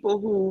of the people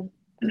who,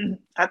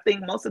 I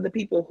think most of the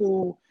people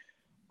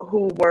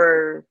who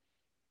were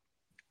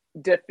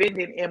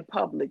defending in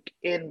public,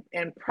 in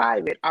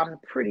private, I'm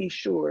pretty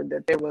sure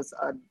that there was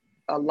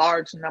a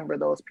large number of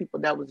those people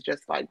that was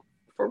just like,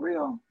 for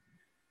real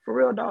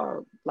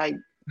dog. Like,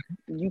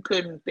 you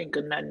couldn't think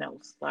of nothing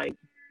else. Like,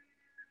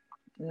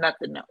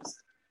 nothing else.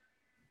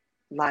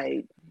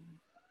 Like,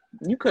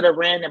 you could have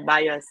ran it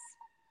by us.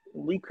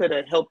 We could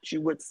have helped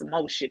you with some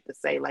more shit to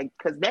say, like,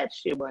 because that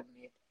shit wasn't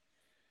it.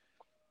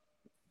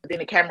 Then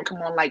the camera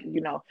come on, like,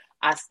 you know,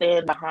 I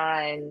stand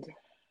behind.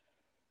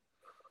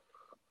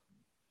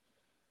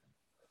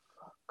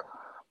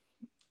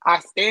 I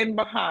stand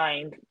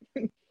behind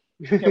him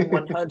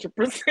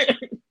 100%,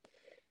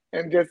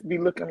 and just be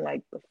looking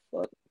like the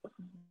fuck.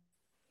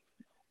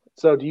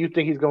 So, do you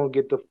think he's gonna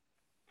get the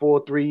full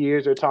 3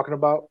 years they're talking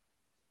about?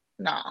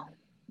 No.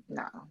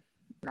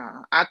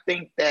 I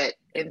think that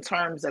in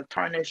terms of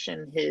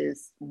tarnishing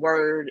his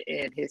word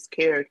and his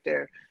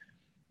character,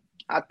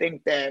 I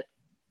think that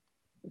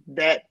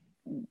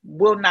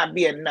will not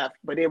be enough,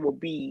 but it will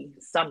be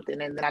something.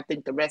 And then I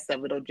think the rest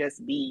of it will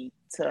just be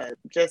to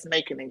just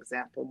make an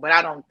example. But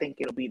I don't think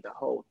it'll be the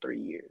whole 3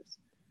 years.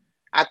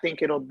 I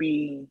think it'll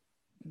be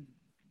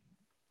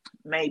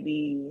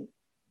maybe,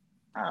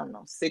 I don't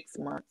know, 6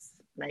 months,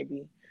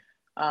 maybe.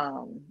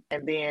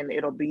 And then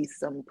it'll be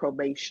some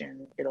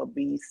probation. It'll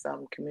be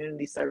some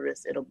community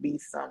service. It'll be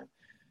some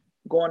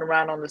going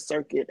around on the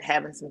circuit,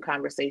 having some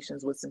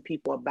conversations with some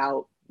people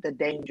about the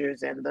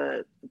dangers and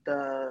the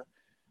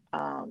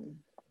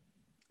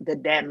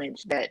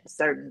damage that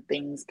certain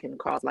things can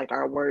cause. Like,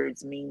 our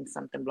words mean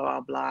something,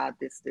 blah, blah,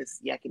 this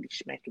yakety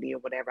schmeckety or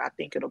whatever. I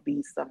think it'll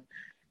be some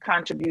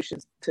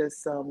contributions to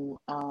some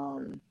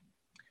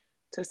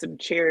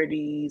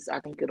charities. I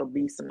think it'll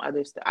be some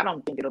other stuff. I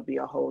don't think it'll be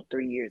a whole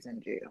 3 years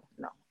in jail.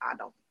 No, I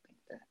don't think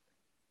that.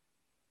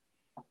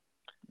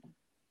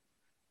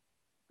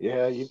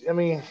 Yeah, I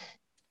mean,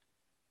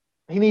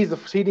 he needs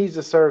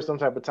to serve some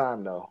type of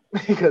time though,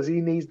 because he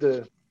needs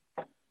to.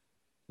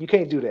 You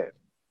can't do that.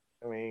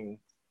 I mean,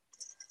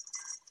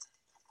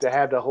 to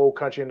have the whole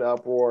country in the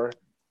uproar,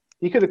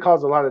 he could have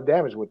caused a lot of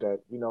damage with that.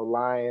 You know,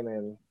 lying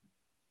and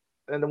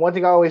the one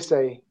thing I always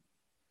say.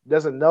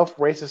 There's enough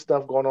racist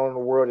stuff going on in the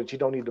world that you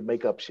don't need to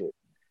make up shit.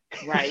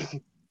 Right.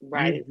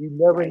 You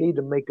never need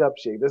to make up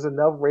shit. There's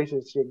enough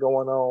racist shit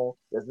going on.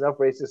 There's enough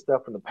racist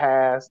stuff in the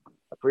past.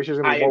 I'm pretty sure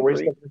there's going to be more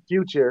racist stuff in the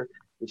future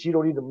that you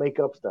don't need to make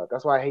up stuff.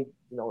 That's why I hate,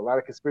 a lot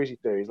of conspiracy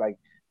theories. Like,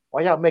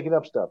 why y'all making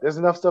up stuff? There's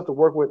enough stuff to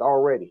work with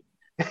already.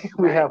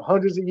 We have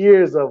hundreds of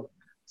years of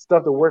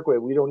stuff to work with.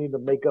 We don't need to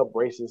make up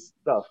racist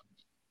stuff.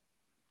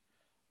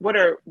 What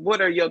are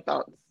your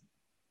thoughts,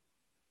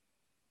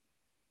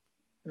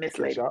 Miss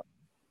Lady?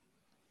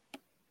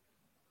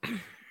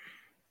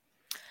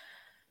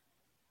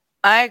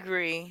 I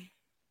agree.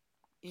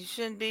 You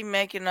shouldn't be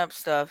making up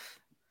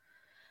stuff.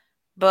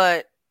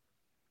 But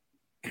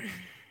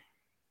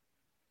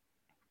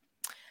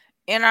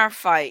in our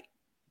fight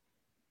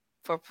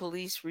for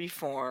police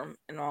reform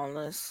and all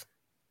this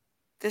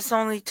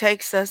only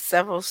takes us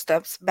several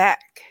steps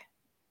back.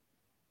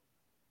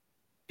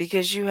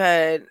 Because you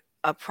had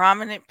a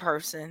prominent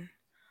person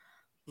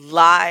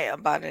lie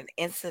about an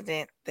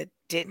incident that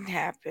didn't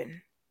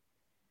happen.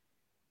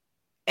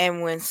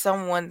 And when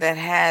someone that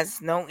has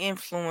no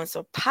influence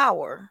or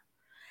power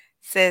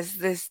says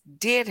this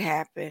did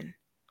happen,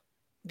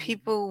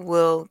 people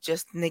will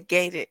just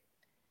negate it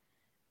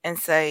and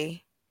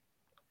say,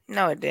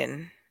 no, it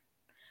didn't.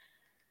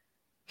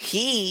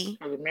 He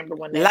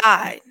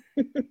lied.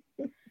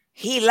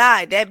 He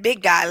lied. That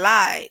big guy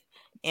lied.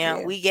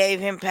 We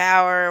gave him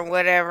power or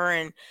whatever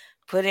and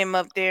put him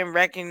up there and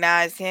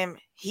recognized him.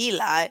 He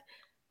lied.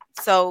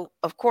 So,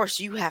 of course,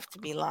 you have to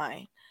be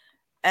lying.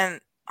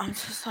 And I'm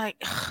just like,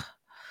 ugh,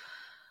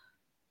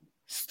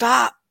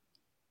 stop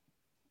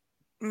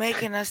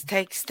making us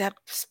take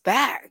steps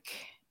back.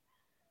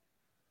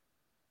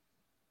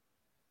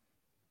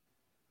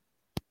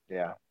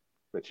 Yeah,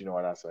 but you know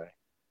what I say?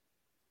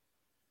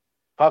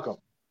 Fuck them.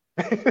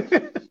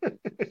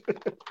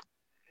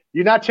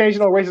 You're not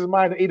changing no racist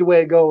mind either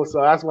way it goes,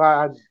 so that's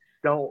why I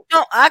don't.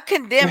 No, I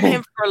condemn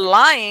him for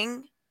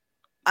lying.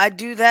 I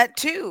do that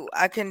too.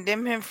 I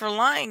condemn him for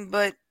lying,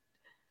 but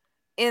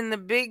in the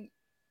big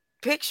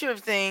picture of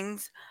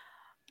things,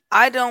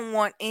 I don't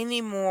want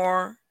any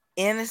more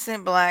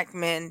innocent black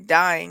men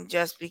dying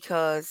just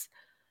because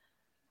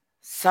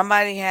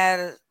somebody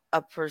had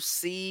a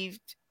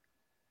perceived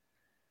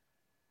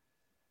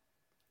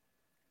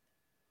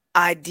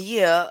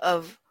idea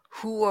of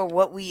who or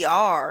what we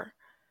are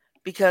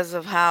because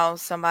of how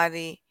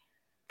somebody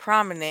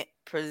prominent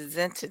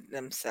presented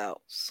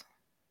themselves.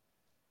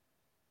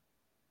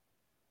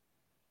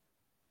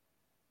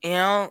 You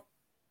know,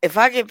 if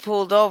I get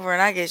pulled over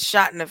and I get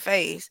shot in the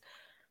face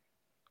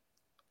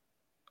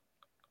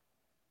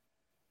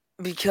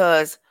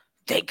because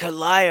they could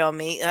lie on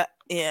me,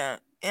 yeah.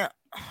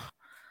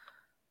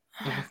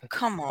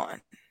 Come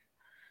on.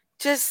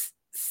 Just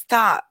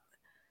stop.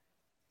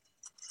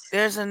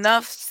 There's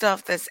enough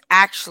stuff that's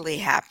actually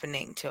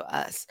happening to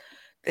us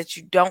that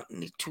you don't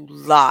need to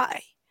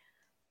lie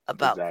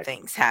about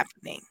things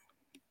happening.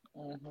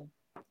 Mm-hmm.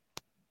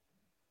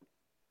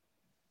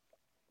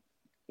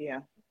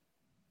 Yeah.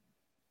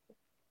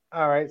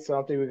 All right, so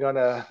I think we're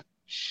gonna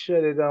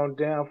shut it on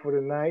down for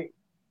tonight.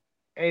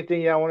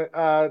 Anything y'all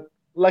want?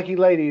 Lucky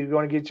lady, you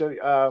want to get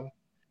your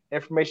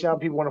information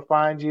out? People want to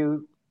find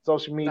you,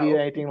 social media,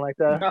 anything like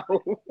that?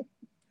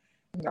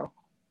 No.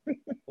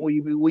 Will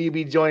you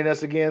be joining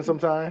us again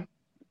sometime?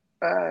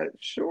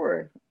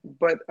 Sure,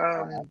 but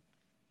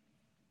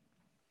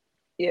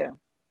yeah.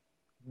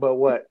 But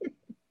what?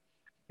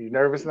 You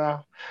nervous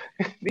now?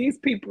 These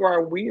people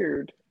are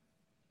weird.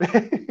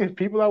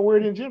 People are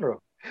weird in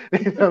general.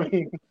 I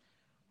mean,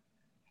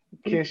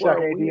 Ken Shock,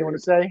 anything you want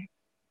to say?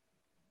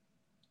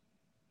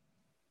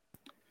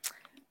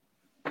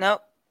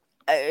 Nope.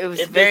 It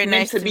was very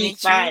nice to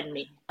meet you.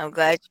 Me. I'm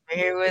glad you're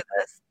here with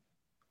us.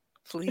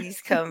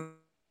 Please come.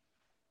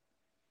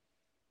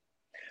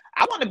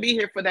 I want to be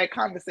here for that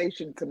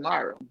conversation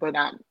tomorrow, but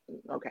I'm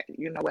okay.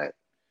 You know what?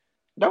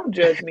 Don't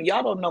judge me.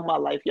 Y'all don't know my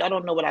life. Y'all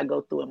don't know what I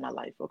go through in my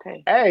life,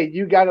 okay? Hey,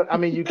 you got to, I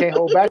mean, you can't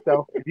hold back,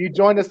 though. If you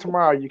join us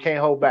tomorrow, you can't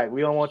hold back.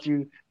 We don't want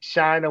you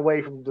shying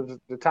away from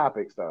the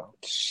topics, though.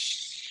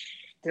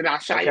 Did I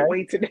shy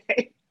away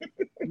today?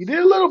 You did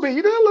a little bit.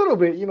 You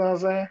know what I'm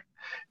saying?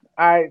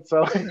 All right,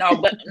 so. No,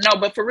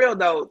 but for real,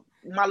 though,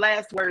 my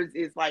last words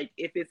is like,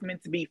 if it's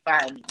meant to be,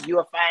 find me.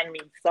 You'll find me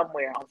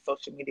somewhere on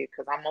social media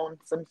because I'm on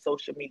some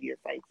social media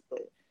sites.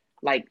 But,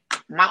 like,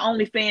 my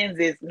OnlyFans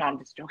is, no, I'm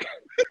just joking.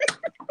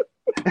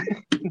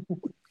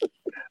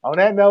 On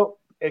that note,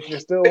 if you're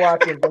still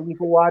watching, thank you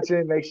for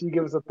watching. Make sure you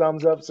give us a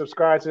thumbs up,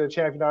 subscribe to the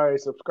channel if you're not already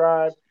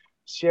subscribed,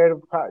 share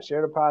the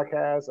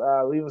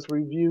podcast, leave us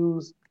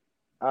reviews.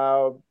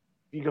 You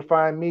can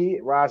find me,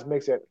 Roz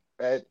Mix,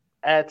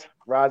 at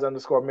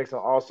Roz_Mix on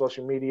all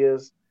social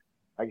medias.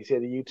 Like you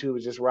said, the YouTube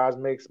is just Roz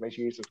Mix. Make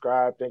sure you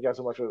subscribe. Thank y'all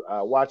so much for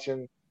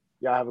watching.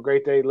 Y'all have a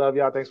great day. Love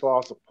y'all. Thanks for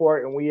all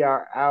support, and we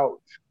are out.